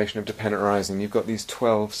formulation of dependent arising, you've got these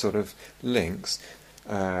 12 sort of links,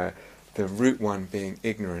 the root one being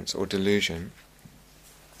ignorance or delusion.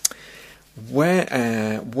 When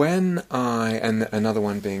I, and another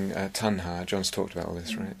one being tanha, John's talked about all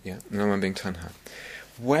this, right? Yeah, another one being tanha.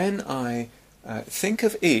 When I think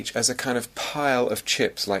of each as a kind of pile of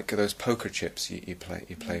chips, like those poker chips you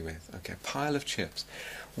play with, okay, pile of chips.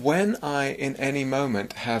 When I, in any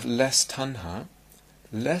moment, have less tanha,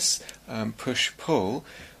 less push-pull,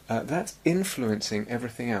 that's influencing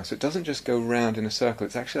everything else. It doesn't just go round in a circle,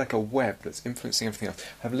 it's actually like a web that's influencing everything else.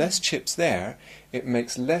 I have less chips there, it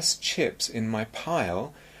makes less chips in my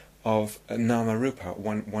pile of nama-rupa,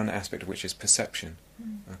 one aspect of which is perception.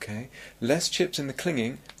 Okay? Less chips in the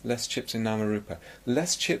clinging, less chips in nama-rupa.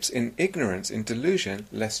 Less chips in ignorance, in delusion,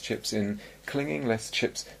 less chips in clinging, less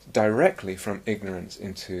chips directly from ignorance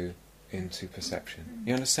into perception.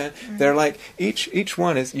 You understand? They're like, each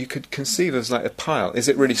one is, you could conceive as like a pile. Is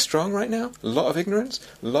it really strong right now? A lot of ignorance?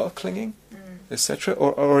 A lot of clinging? Etc.?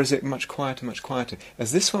 Or is it much quieter, much quieter?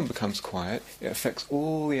 As this one becomes quiet, it affects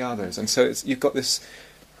all the others. And so you've got this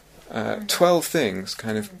 12 things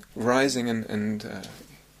kind of rising and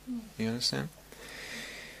you understand?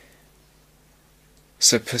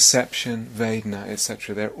 So perception, Vedana,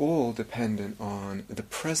 etc., they're all dependent on the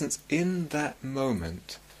presence in that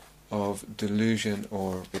moment of delusion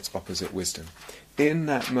or its opposite, wisdom. In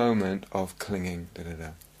that moment of clinging,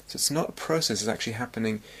 So it's not a process, it's actually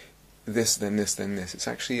happening this, then this, then this. It's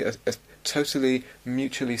actually a totally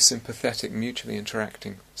mutually sympathetic, mutually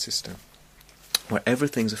interacting system where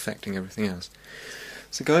everything's affecting everything else.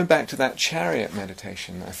 So going back to that chariot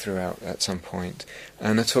meditation that I threw out at some point,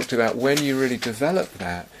 and I talked about when you really develop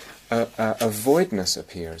that, a voidness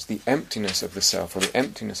appears, the emptiness of the self, or the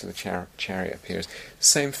emptiness of the chariot appears.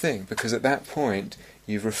 Same thing, because at that point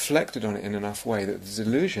you've reflected on it in enough way that the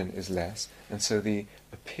delusion is less, and so the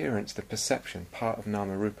appearance, the perception, part of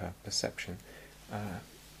nama-rupa perception,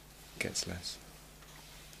 gets less.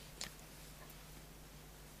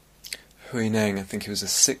 Huineng, I think he was the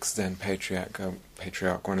sixth Zen patriarch,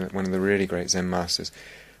 one of the really great Zen masters.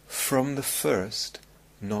 From the first,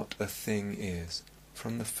 not a thing is.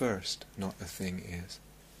 From the first, not a thing is.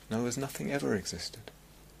 In other words, nothing ever existed,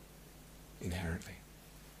 inherently.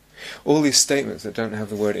 All these statements that don't have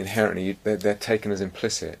the word inherently, they're taken as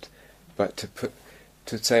implicit, but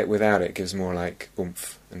to say it without it gives more like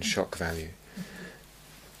oomph and shock value.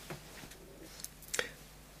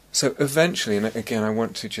 So eventually, and again, I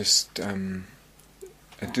want to just, I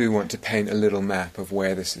do want to paint a little map of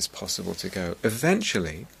where this is possible to go.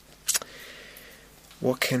 Eventually,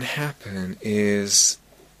 what can happen is,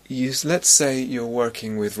 let's say you're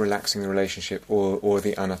working with relaxing the relationship or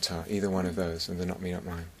the anatta, either one of those, and the not me, not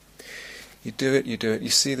mine. You do it, you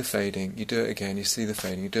see the fading, you do it again, you see the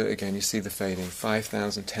fading, you do it again, you see the fading,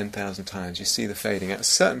 5,000, 10,000 times, you see the fading. At a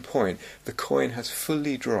certain point, the coin has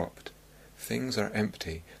fully dropped. Things are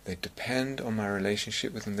empty. They depend on my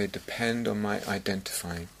relationship with them. They depend on my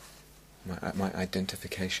identifying, my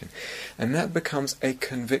identification. And that becomes a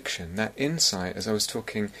conviction. That insight, as I was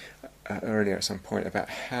talking earlier at some point about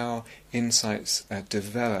how insights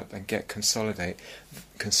develop and get consolidated,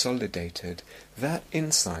 that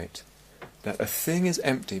insight that a thing is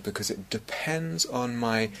empty because it depends on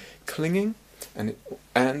my clinging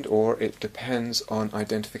and or it depends on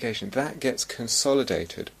identification, that gets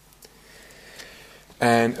consolidated.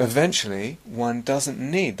 And eventually, one doesn't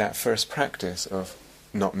need that first practice of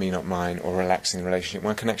not me, not mine, or relaxing the relationship.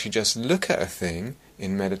 One can actually just look at a thing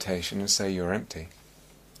in meditation and say, you're empty.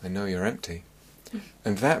 I know you're empty.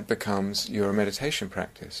 And that becomes your meditation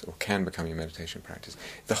practice, or can become your meditation practice.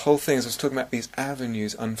 The whole thing, as I was talking about these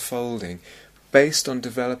avenues unfolding, based on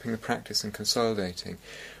developing the practice and consolidating,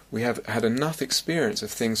 we have had enough experience of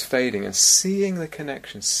things fading and seeing the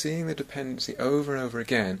connection, seeing the dependency over and over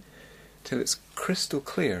again, till it's crystal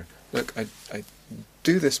clear. Look, I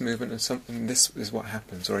do this movement and this is what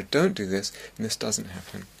happens, or I don't do this and this doesn't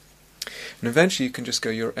happen. And eventually you can just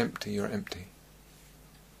go, you're empty, you're empty.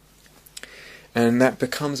 And that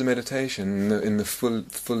becomes a meditation in the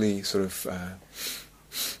fully sort of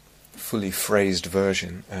fully phrased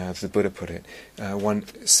version, as the Buddha put it. One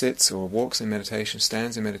sits or walks in meditation,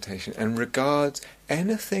 stands in meditation, and regards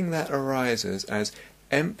anything that arises as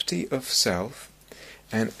empty of self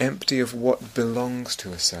and empty of what belongs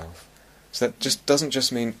to a self. So that just doesn't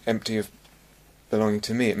just mean empty of belonging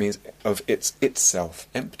to me, it means of itself,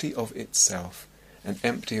 empty of itself, and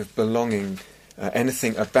empty of belonging.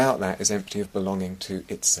 Anything about that is empty of belonging to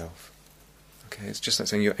itself. Okay, it's just like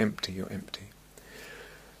saying you're empty, you're empty.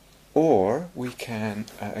 Or we can,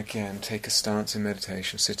 again, take a stance in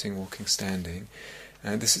meditation, sitting, walking, standing.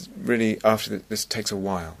 And this is really, this takes a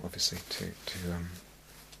while, obviously, to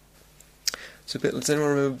it's a bit. Does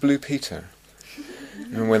anyone remember Blue Peter?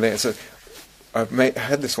 And when they I've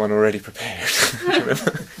had this one already prepared.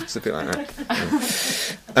 It's a bit like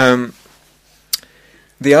that. Yeah.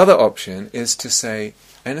 The other option is to say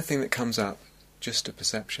anything that comes up, just a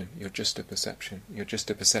perception. You're just a perception. You're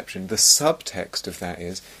just a perception. The subtext of that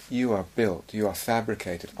is you are built. You are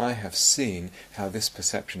fabricated. I have seen how this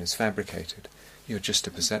perception is fabricated. You're just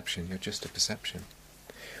a perception. You're just a perception.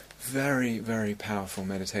 Very, very powerful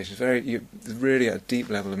meditation. Really a deep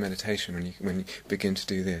level of meditation when you begin to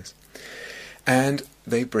do this. And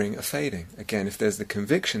they bring a fading. Again, if there's the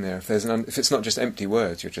conviction there, if it's not just empty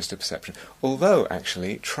words, you're just a perception. Although,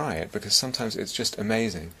 actually, try it, because sometimes it's just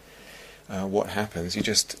amazing what happens. You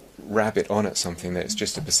just rabbit on at something that's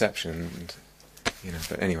just a perception,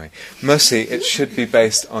 But anyway, mostly it should be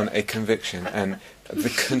based on a conviction and the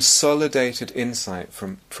consolidated insight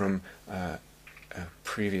from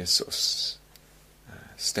previous sort of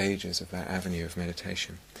stages of that avenue of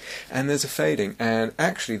meditation. And there's a fading, and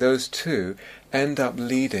actually those two end up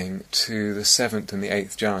leading to the 7th and the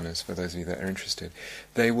 8th jhanas, for those of you that are interested.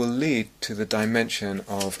 They will lead to the dimension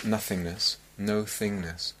of nothingness, no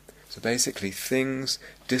thingness. So basically things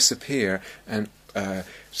disappear and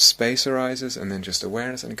space arises and then just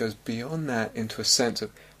awareness, and it goes beyond that into a sense of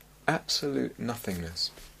absolute nothingness.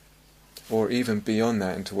 Or even beyond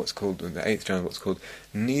that into what's called, the eighth jhana, what's called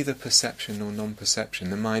neither perception nor non-perception.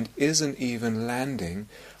 The mind isn't even landing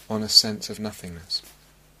on a sense of nothingness.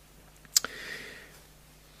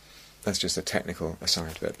 That's just a technical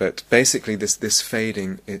aside, but basically this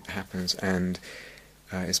fading, it happens and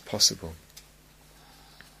is possible.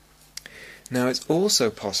 Now it's also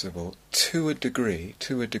possible to a degree,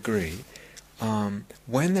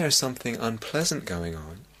 when there's something unpleasant going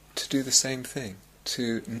on, to do the same thing.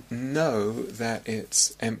 To know that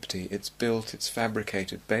it's empty, it's built, it's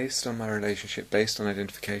fabricated, based on my relationship, based on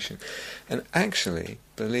identification. And actually,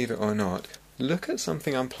 believe it or not, look at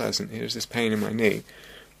something unpleasant. Here's this pain in my knee.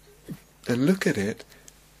 And look at it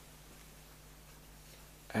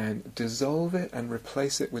and dissolve it and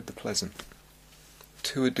replace it with the pleasant.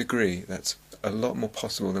 To a degree, that's a lot more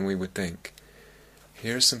possible than we would think.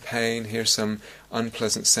 Here's some pain, here's some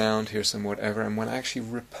unpleasant sound, here's some whatever, and when I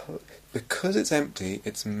actually because it's empty,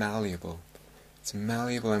 it's malleable. It's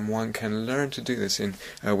malleable, and one can learn to do this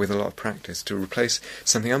with a lot of practice, to replace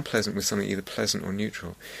something unpleasant with something either pleasant or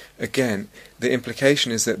neutral. Again, the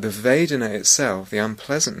implication is that the Vedana itself, the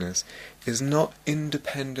unpleasantness, is not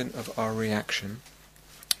independent of our reaction.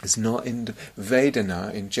 It's not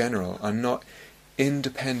Vedana in general are not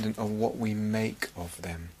independent of what we make of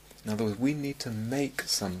them. In other words, we need to make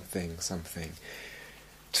something.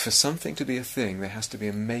 For something to be a thing, there has to be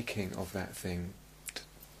a making of that thing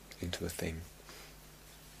into a thing.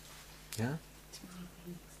 Yeah?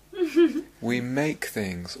 We make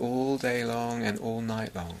things all day long and all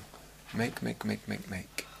night long. Make.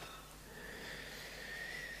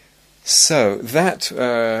 So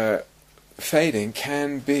that fading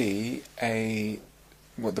can be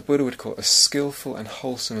what the Buddha would call a skillful and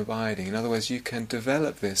wholesome abiding. In other words, you can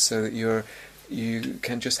develop this so that you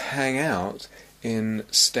can just hang out in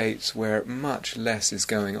states where much less is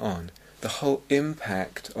going on. The whole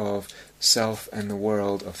impact of self and the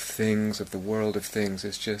world of things, of the world of things,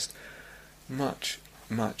 is just much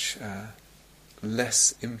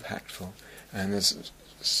less impactful, and there's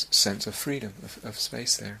a sense of freedom, of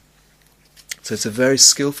space there. So it's a very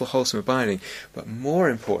skillful, wholesome abiding, but more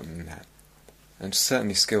important than that, and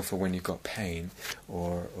certainly skillful when you've got pain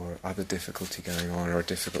or other difficulty going on or a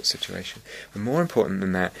difficult situation. But more important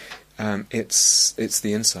than that, it's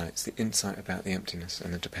the insight about the emptiness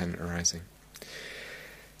and the dependent arising.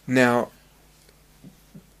 Now,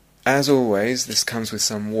 as always, this comes with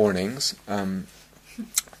some warnings.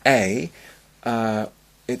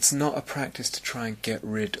 It's not a practice to try and get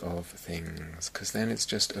rid of things, because then it's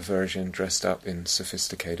just aversion dressed up in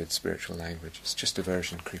sophisticated spiritual language. It's just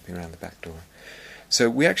aversion creeping around the back door. So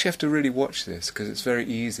we actually have to really watch this, because it's very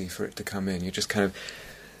easy for it to come in. You're just kind of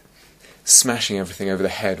smashing everything over the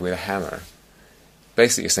head with a hammer.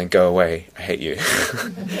 Basically, you're saying, "Go away, I hate you,"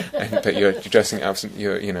 but you're dressing up.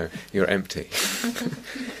 You're empty.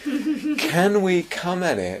 Can we come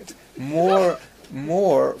at it more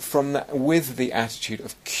from that, with the attitude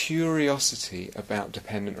of curiosity about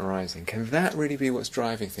dependent arising? Can that really be what's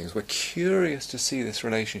driving things? We're curious to see this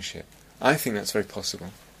relationship. I think that's very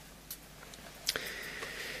possible.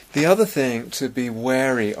 The other thing to be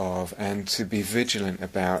wary of and to be vigilant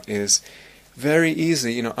about is very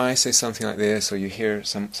easily, I say something like this, or you hear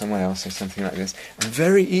someone else say something like this, and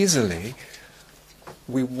very easily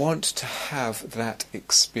we want to have that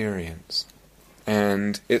experience.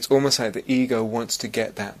 And it's almost like the ego wants to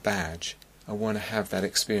get that badge. I want to have that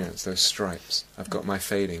experience, those stripes. I've got my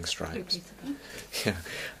fading stripes. Yeah.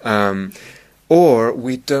 Or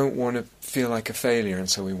we don't want to feel like a failure, and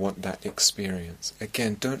so we want that experience.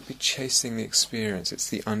 Again, don't be chasing the experience, it's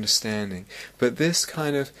the understanding. But this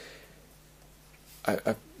kind of,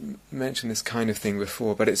 I've mentioned this kind of thing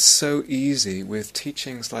before, but it's so easy with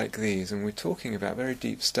teachings like these, and we're talking about very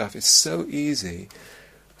deep stuff, it's so easy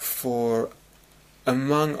for,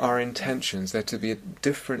 among our intentions, there to be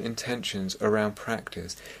different intentions around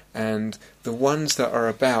practice, and the ones that are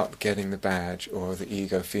about getting the badge, or the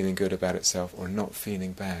ego feeling good about itself, or not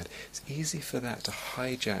feeling bad, it's easy for that to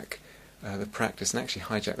hijack the practice, and actually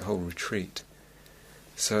hijack the whole retreat.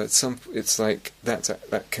 So it's like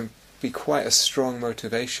that can be quite a strong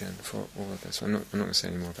motivation for all of this. I'm not going to say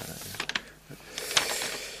any more about that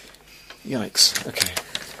now. Yikes. Okay.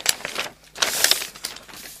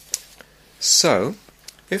 So,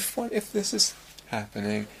 if this is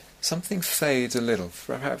happening, something fades a little.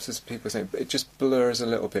 Perhaps, as people say, it just blurs a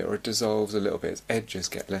little bit, or it dissolves a little bit. Its edges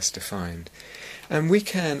get less defined. And we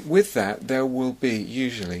can, with that, there will be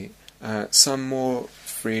usually some more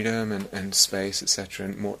freedom and space, etc.,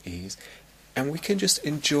 and more ease. And we can just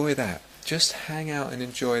enjoy that. Just hang out and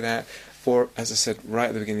enjoy that. Or, as I said right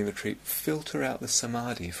at the beginning of the retreat, filter out the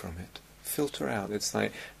samadhi from it. Filter out. It's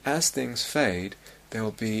like, as things fade, there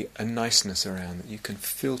will be a niceness around that you can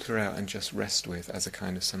filter out and just rest with as a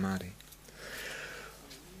kind of samadhi.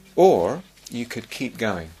 Or, you could keep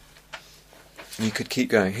going. You could keep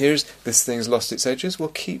going. Here's this thing's lost its edges. Well,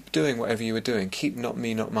 keep doing whatever you were doing. Keep not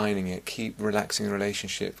minding it. Keep relaxing the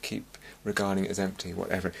relationship. Keep regarding it as empty,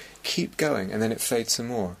 whatever. Keep going, and then it fades some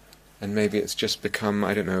more. And maybe it's just become,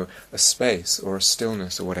 I don't know, a space or a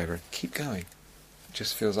stillness or whatever. Keep going. It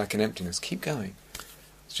just feels like an emptiness. Keep going.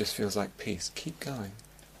 It just feels like peace. Keep going.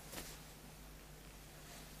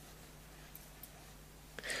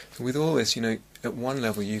 So with all this, at one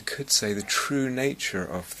level you could say the true nature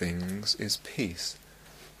of things is peace.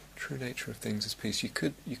 True nature of things is peace. You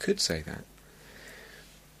could say that.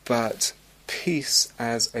 But peace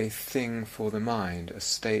as a thing for the mind, a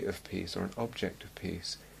state of peace or an object of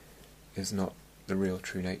peace, is not the real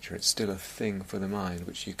true nature. It's still a thing for the mind,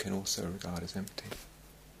 which you can also regard as empty.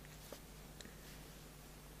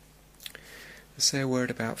 Let's say a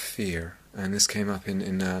word about fear, and this came up in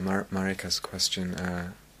Marika's question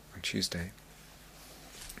on Tuesday.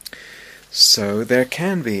 So there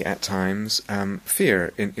can be at times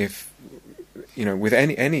fear if with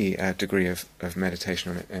any degree of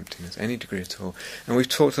meditation on emptiness, any degree at all. And we've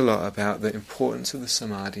talked a lot about the importance of the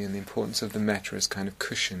samadhi and the importance of the metta as kind of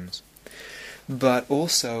cushions, but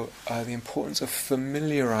also the importance of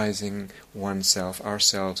familiarizing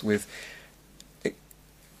ourselves with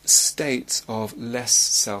states of less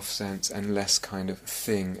self-sense and less kind of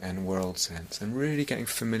thing and world sense, and really getting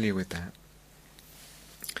familiar with that.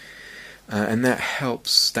 And that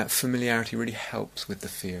helps, that familiarity really helps with the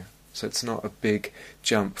fear. So it's not a big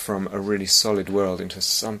jump from a really solid world into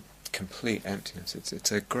some complete emptiness.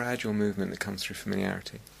 It's a gradual movement that comes through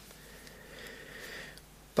familiarity.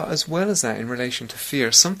 But as well as that, in relation to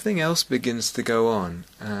fear, something else begins to go on.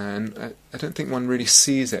 And I don't think one really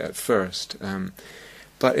sees it at first.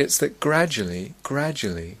 But it's that gradually,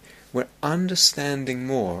 we're understanding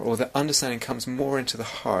more, or the understanding comes more into the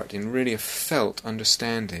heart, in really a felt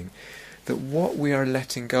understanding, that what we are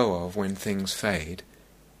letting go of when things fade,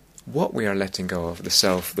 what we are letting go of, the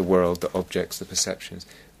self, the world, the objects, the perceptions,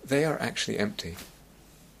 they are actually empty.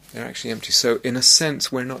 They're actually empty. So in a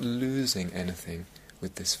sense, we're not losing anything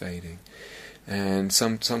with this fading. And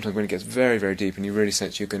sometimes when it gets very, very deep and you really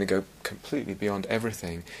sense you're going to go completely beyond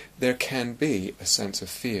everything, there can be a sense of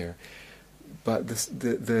fear. But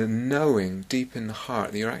the knowing deep in the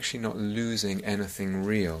heart that you're actually not losing anything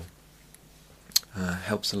real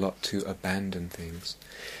helps a lot to abandon things.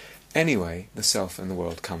 Anyway, the self and the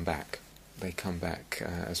world come back. They come back,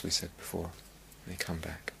 as we said before. They come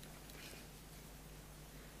back.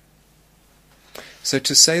 So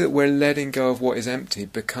to say that we're letting go of what is empty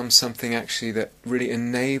becomes something actually that really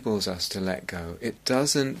enables us to let go. It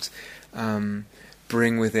doesn't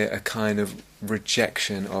bring with it a kind of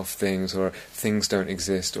rejection of things, or things don't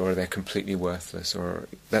exist, or they're completely worthless, or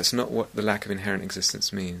that's not what the lack of inherent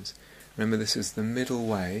existence means. Remember, this is the middle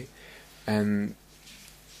way, and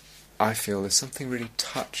I feel there's something really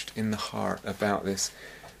touched in the heart about this.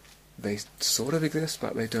 They sort of exist,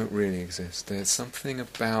 but they don't really exist. There's something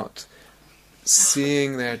about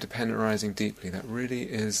seeing their dependent arising deeply that really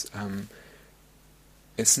is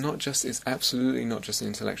it's absolutely not just an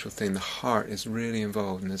intellectual thing. The heart is really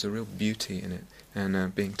involved, and there's a real beauty in it,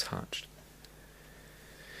 and being touched.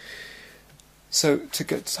 So to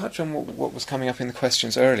touch on what was coming up in the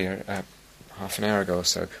questions earlier, half an hour ago or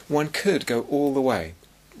so, one could go all the way,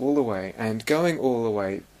 and going all the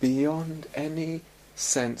way beyond any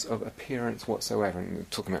sense of appearance whatsoever. And we're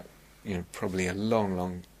talking about probably a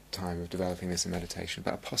long time of developing this in meditation,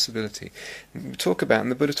 about a possibility. And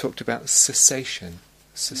the Buddha talked about cessation,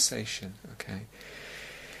 okay?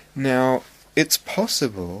 Now, it's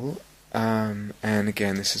possible, and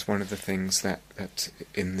again, this is one of the things that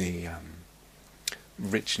in the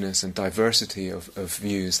richness and diversity of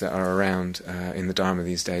views that are around in the Dharma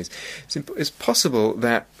these days, it's possible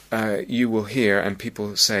that you will hear and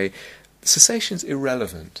people say, cessation's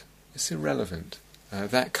irrelevant. It's irrelevant.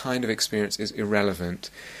 That kind of experience is irrelevant.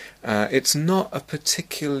 It's not a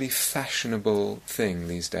particularly fashionable thing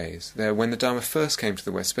these days. When the Dharma first came to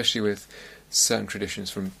the West, especially with certain traditions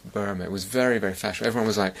from Burma, it was very, very fashionable. Everyone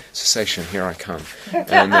was like, cessation, here I come,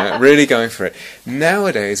 and really going for it.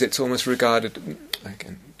 Nowadays, it's almost regarded,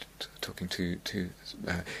 again, talking to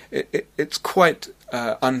it's quite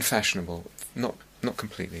unfashionable, not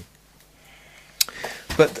completely.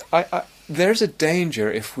 But there's a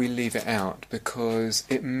danger if we leave it out, because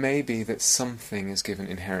it may be that something is given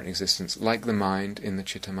inherent existence, like the mind in the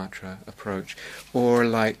Chittamatra approach, or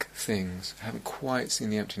like things. I haven't quite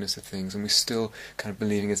seen the emptiness of things, and we're still kind of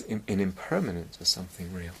believing in impermanence as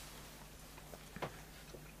something real.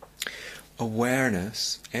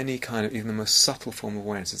 Awareness, any kind of, even the most subtle form of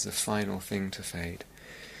awareness, is the final thing to fade.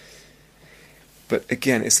 But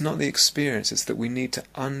again, it's not the experience, it's that we need to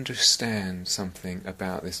understand something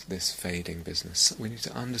about this fading business. We need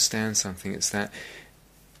to understand something. It's that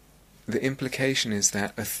the implication is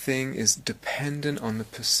that a thing is dependent on the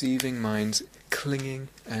perceiving mind's clinging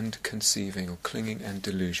and conceiving, or clinging and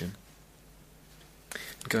delusion.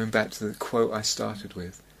 Going back to the quote I started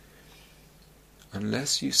with,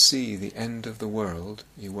 unless you see the end of the world,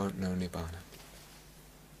 you won't know Nibbana.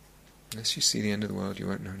 Unless you see the end of the world, you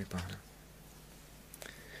won't know Nibbana.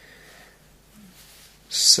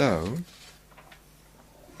 So,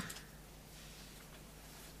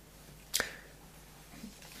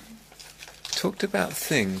 talked about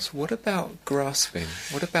things. What about grasping?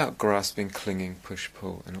 What about grasping, clinging,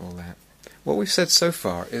 push-pull, and all that? What we've said so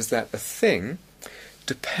far is that a thing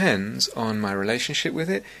depends on my relationship with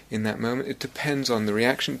it in that moment. It depends on the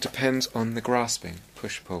reaction. It depends on the grasping,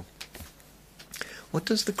 push-pull. What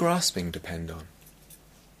does the grasping depend on?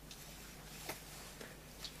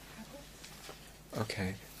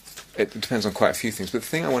 Okay, it depends on quite a few things, but the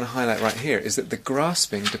thing I want to highlight right here is that the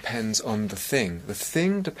grasping depends on the thing. The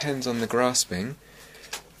thing depends on the grasping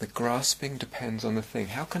depends on the thing.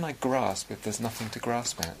 How can I grasp if there's nothing to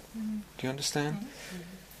grasp at? Do you understand?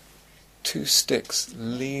 Two sticks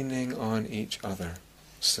leaning on each other,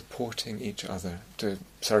 supporting each other. To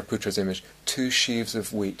Sariputra's image, two sheaves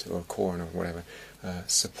of wheat or corn or whatever,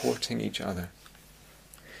 supporting each other.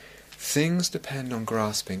 Things depend on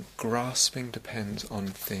grasping. Grasping depends on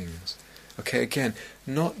things. Okay, again,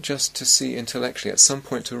 not just to see intellectually, at some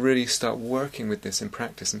point to really start working with this in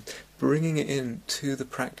practice and bringing it in to the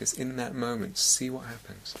practice in that moment. See what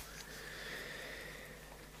happens.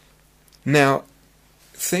 Now,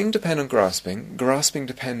 thing depend on grasping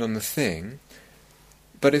depend on the thing,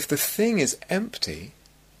 but if the thing is empty,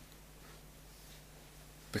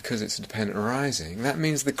 because it's a dependent arising, that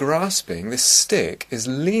means the grasping, this stick, is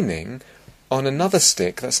leaning on another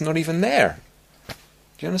stick that's not even there. Do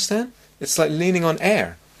you understand? It's like leaning on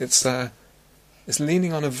air. It's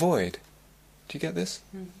leaning on a void. Do you get this?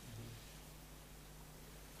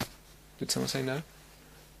 Did someone say no?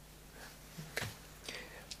 Okay.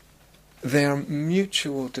 They are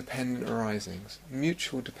mutual dependent arisings.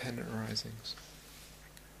 Mutual dependent arisings.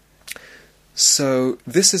 So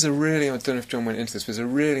this is a really, I don't know if John went into this, but it's a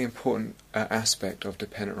really important aspect of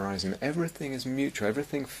dependent arising. Everything is mutual,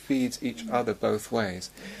 everything feeds each other both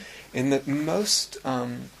ways. In the most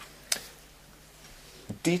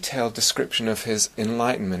detailed description of his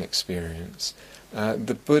enlightenment experience,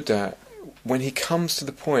 the Buddha, when he comes to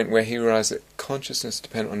the point where he realizes that consciousness is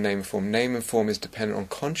dependent on name and form is dependent on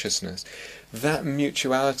consciousness, that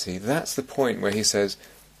mutuality, that's the point where he says,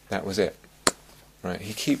 that was it. Right,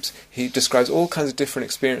 he describes all kinds of different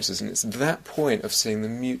experiences, and it's that point of seeing the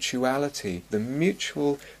mutuality, the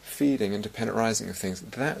mutual feeding and dependent rising of things,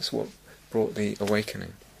 that's what brought the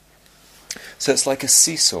awakening. So it's like a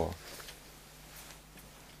seesaw.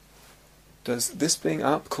 Does this being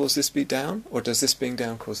up cause this be down, or does this being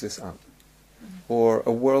down cause this up? Or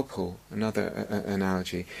a whirlpool, another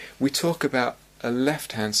analogy. We talk about a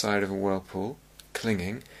left-hand side of a whirlpool,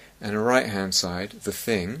 clinging, and a right-hand side, the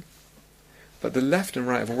thing. But the left and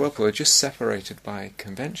right of a whirlpool are just separated by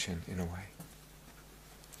convention, in a way.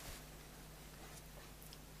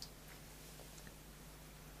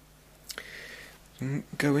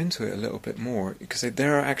 Go into it a little bit more, because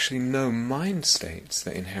there are actually no mind states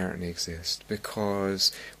that inherently exist,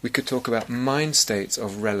 because we could talk about mind states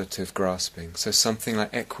of relative grasping. So something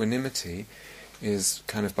like equanimity is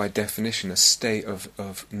kind of by definition a state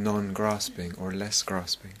of non-grasping or less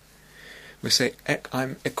grasping. We say,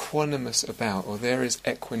 I'm equanimous about, or there is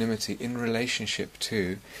equanimity in relationship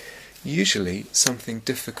to, usually something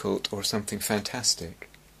difficult or something fantastic,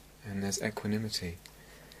 and there's equanimity.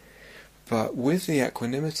 But with the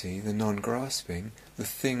equanimity, the non-grasping, the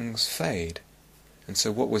things fade. And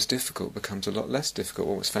so what was difficult becomes a lot less difficult,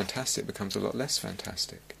 what was fantastic becomes a lot less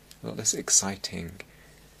fantastic, a lot less exciting.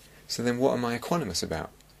 So then what am I equanimous about?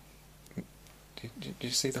 Do you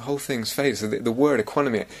see, the whole thing's faded? So the word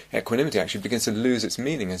equanimity actually begins to lose its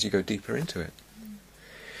meaning as you go deeper into it.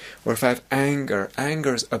 Or if I have anger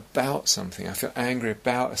is about something. I feel angry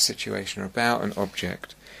about a situation or about an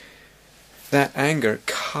object. That anger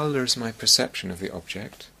colours my perception of the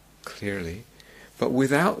object, clearly, But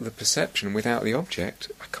without the perception, without the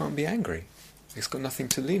object, I can't be angry. It's got nothing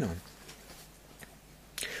to lean on.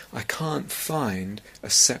 I can't find a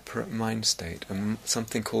separate mind state,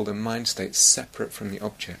 something called a mind state separate from the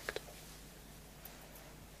object.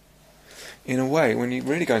 In a way, when you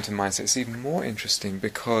really go into mind state, it's even more interesting,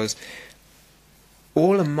 because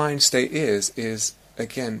all a mind state is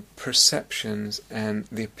again, perceptions and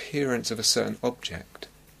the appearance of a certain object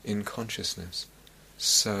in consciousness.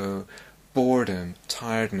 So, boredom,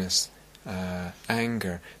 tiredness,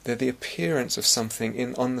 anger, they're the appearance of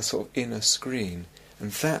something on the sort of inner screen.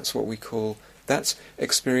 And that's what we call, that's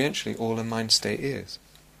experientially all a mind state is.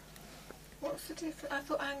 What's the difference? I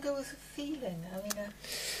thought anger was a feeling,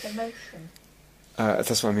 an emotion.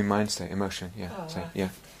 That's what I mean, mind state, emotion, yeah. Oh, So, right.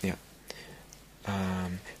 yeah.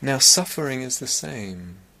 Now suffering is the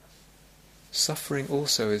same. Suffering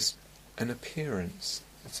also is an appearance.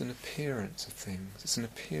 It's an appearance of things. It's an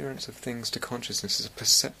appearance of things to consciousness. It's a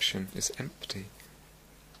perception. It's empty.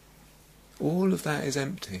 All of that is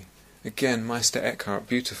empty. Again, Meister Eckhart,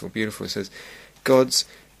 beautiful, beautiful, says, God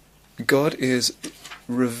is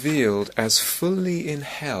revealed as fully in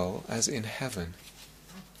hell as in heaven.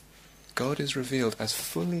 God is revealed as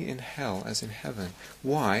fully in hell as in heaven.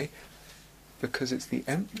 Why? Because it's the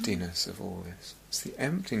emptiness of all this. It's the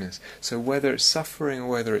emptiness. So whether it's suffering or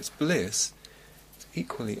whether it's bliss, it's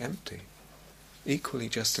equally empty. Equally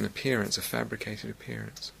just an appearance, a fabricated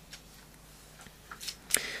appearance.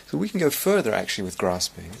 So we can go further actually with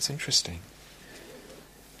grasping. It's interesting.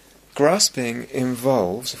 Grasping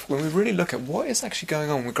involves, when we really look at what is actually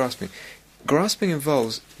going on with grasping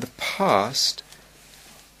involves the past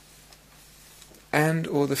and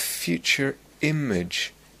or the future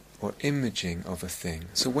image or imaging of a thing.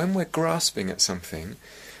 So when we're grasping at something,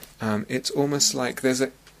 it's almost like there's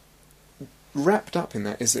a wrapped up in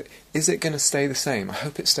that. Is it going to stay the same? I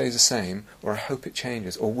hope it stays the same, or I hope it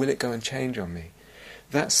changes, or will it go and change on me?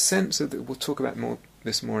 That sense of we'll talk about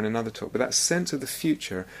this more in another talk, but that sense of the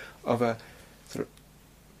future, of a sort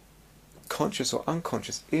of conscious or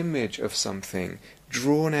unconscious image of something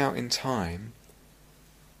drawn out in time,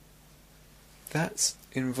 that's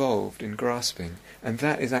involved in grasping, and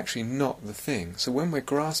that is actually not the thing. So when we're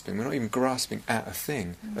grasping, we're not even grasping at a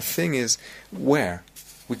thing. A thing is where?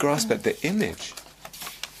 We grasp at the image.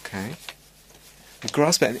 Okay? We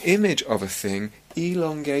grasp at an image of a thing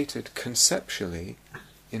elongated conceptually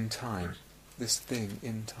in time. This thing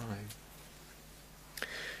in time.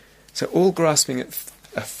 So all grasping at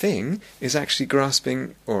a thing is actually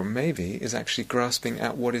grasping, or maybe is actually grasping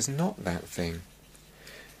at what is not that thing.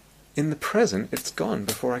 In the present, it's gone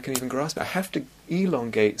before I can even grasp it. I have to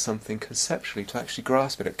elongate something conceptually to actually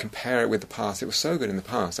grasp it, compare it with the past. It was so good in the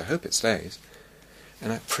past, I hope it stays.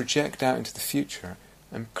 And I project out into the future.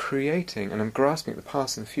 I'm creating and I'm grasping at the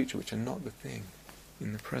past and the future, which are not the thing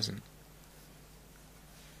in the present.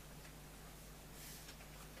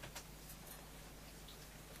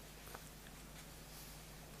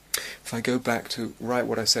 If I go back to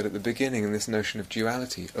what I said at the beginning in this notion of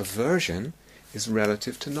duality, aversion is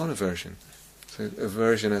relative to non-aversion. So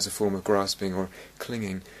aversion as a form of grasping or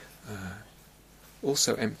clinging,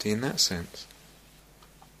 also empty in that sense.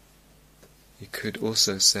 You could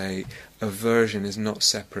also say aversion is not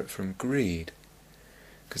separate from greed.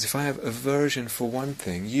 Because if I have aversion for one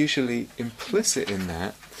thing, usually implicit in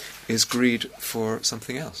that is greed for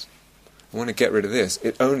something else. I want to get rid of this.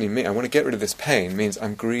 I want to get rid of this pain means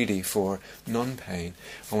I'm greedy for non-pain.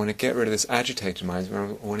 I want to get rid of this agitated mind.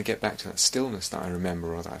 I want to get back to that stillness that I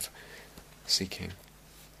remember or that I'm seeking.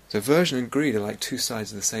 So aversion and greed are like two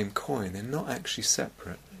sides of the same coin. They're not actually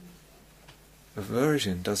separate.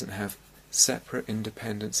 Aversion doesn't have separate,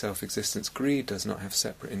 independent self-existence. Greed does not have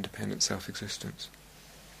separate, independent self-existence.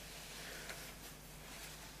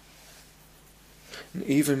 And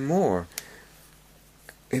even more,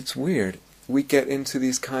 it's weird. We get into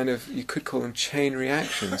these kind of, you could call them chain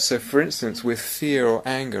reactions. So for instance, with fear or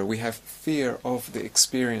anger, we have fear of the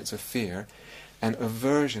experience of fear and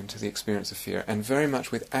aversion to the experience of fear. And very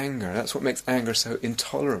much with anger, that's what makes anger so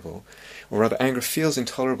intolerable. Or rather, anger feels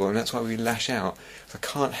intolerable, and that's why we lash out. I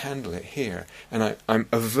can't handle it here. And I'm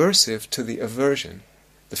aversive to the aversion,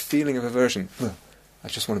 the feeling of aversion. I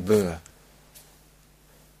just want to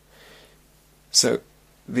So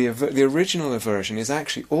the original aversion is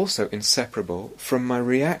actually also inseparable from my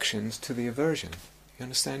reactions to the aversion. You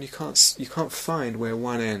understand? You can't find where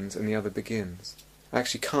one ends and the other begins. I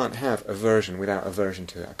actually can't have aversion without aversion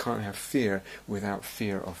to it. I can't have fear without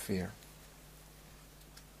fear of fear.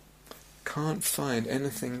 Can't find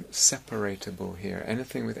anything separatable here,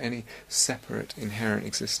 anything with any separate inherent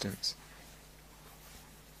existence.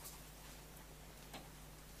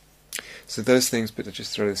 So those things, but to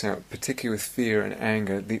just throw this out, particularly with fear and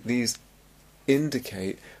anger, these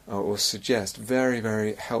indicate or suggest very,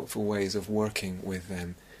 very helpful ways of working with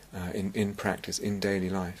them in practice, in daily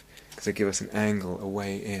life, because they give us an angle, a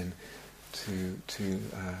way in to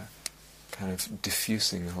kind of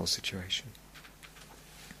diffusing the whole situation.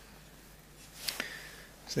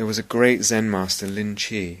 So there was a great Zen master, Lin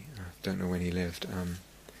Chi, I don't know when he lived,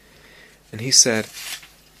 and he said,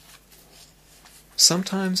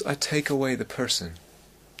 "Sometimes I take away the person.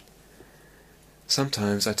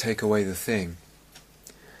 Sometimes I take away the thing.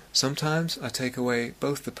 Sometimes I take away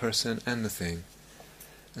both the person and the thing.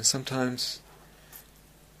 And sometimes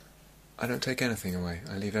I don't take anything away.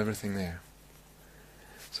 I leave everything there."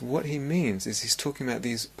 So what he means is he's talking about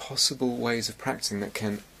these possible ways of practicing that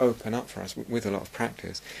can open up for us with a lot of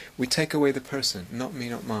practice. We take away the person, not me,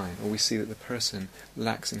 not mine, or we see that the person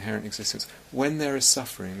lacks inherent existence. When there is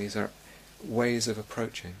suffering, these are ways of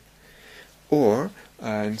approaching. Or,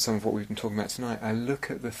 in some of what we've been talking about tonight, I look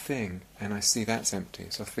at the thing and I see that's empty.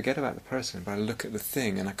 So I forget about the person, but I look at the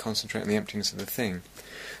thing and I concentrate on the emptiness of the thing.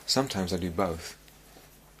 Sometimes I do both.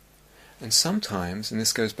 And sometimes, and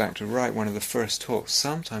this goes back to one of the first talks,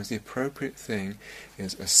 sometimes the appropriate thing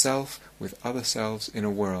is a self with other selves in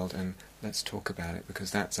a world, and let's talk about it,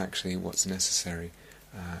 because that's actually what's necessary.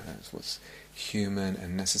 That's what's human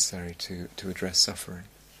and necessary to address suffering.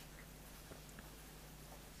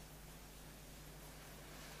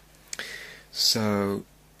 So,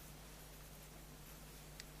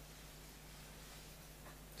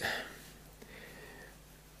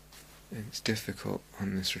 it's difficult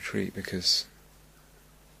on this retreat because,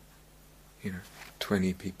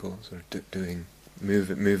 20 people sort of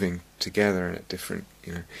moving together and at different,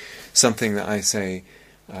 something that I say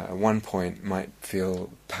at one point might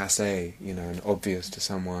feel passé, and obvious to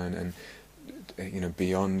someone, and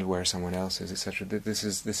beyond where someone else is, etc. This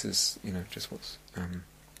is just what's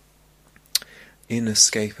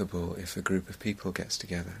inescapable if a group of people gets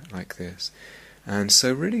together like this. And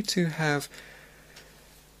so really to have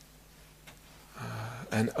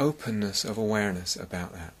an openness of awareness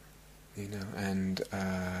about that, and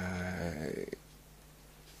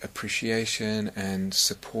appreciation and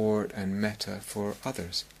support and metta for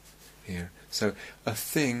others here. So a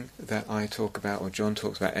thing that I talk about or John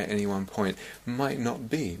talks about at any one point might not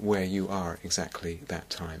be where you are exactly that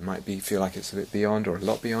time. Might feel like it's a bit beyond or a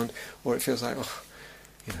lot beyond, or it feels like,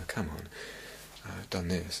 come on, I've done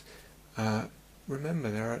this.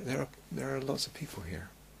 Remember, there are lots of people here.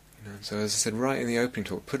 So as I said right in the opening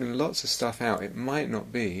talk, putting lots of stuff out, it might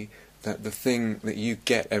not be that the thing that you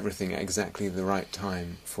get everything at exactly the right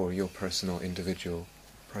time for your personal individual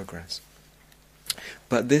progress.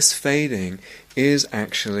 But this fading is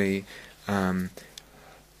actually, I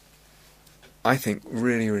think,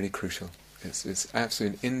 really, really crucial. It's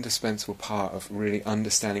absolutely an indispensable part of really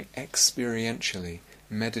understanding experientially,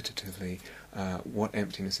 meditatively, what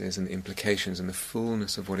emptiness is and the implications and the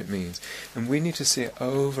fullness of what it means. And we need to see it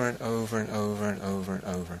over and over and over and over and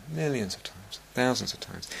over, millions of times, thousands of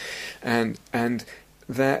times. And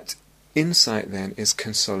that insight then is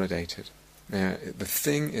consolidated. The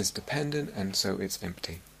thing is dependent, and so it's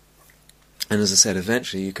empty. And as I said,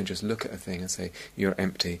 eventually you can just look at a thing and say, you're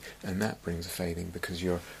empty, and that brings a fading because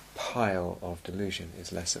your pile of delusion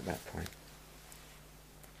is less at that point.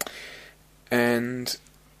 And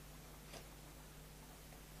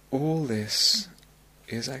all this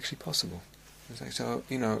is actually possible. It's actually,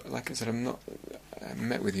 like I said, I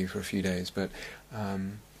met with you for a few days, but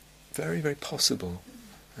very, very possible.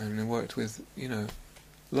 And I worked with,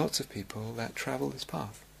 lots of people that travel this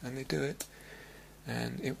path, and they do it,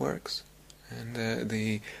 and it works. And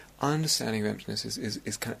the understanding of emptiness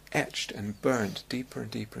is kind of etched and burnt deeper and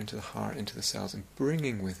deeper into the heart, into the cells, and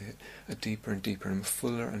bringing with it a deeper and deeper and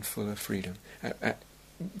fuller freedom.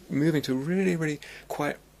 Moving to really, really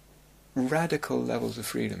quite radical levels of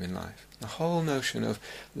freedom in life. The whole notion of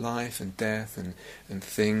life and death and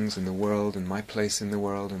things and the world and my place in the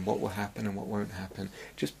world and what will happen and what won't happen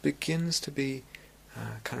just begins to be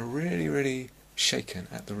kind of really, really shaken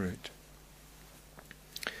at the root.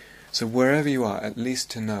 So wherever you are, at least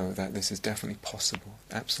to know that this is definitely possible,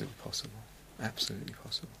 absolutely possible, absolutely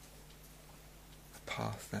possible. A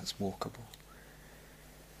path that's walkable.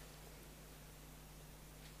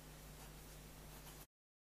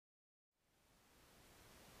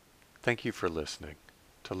 Thank you for listening.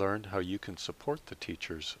 To learn how you can support the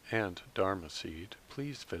teachers and Dharma Seed,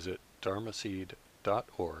 please visit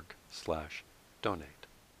dharmaseed.org/donate.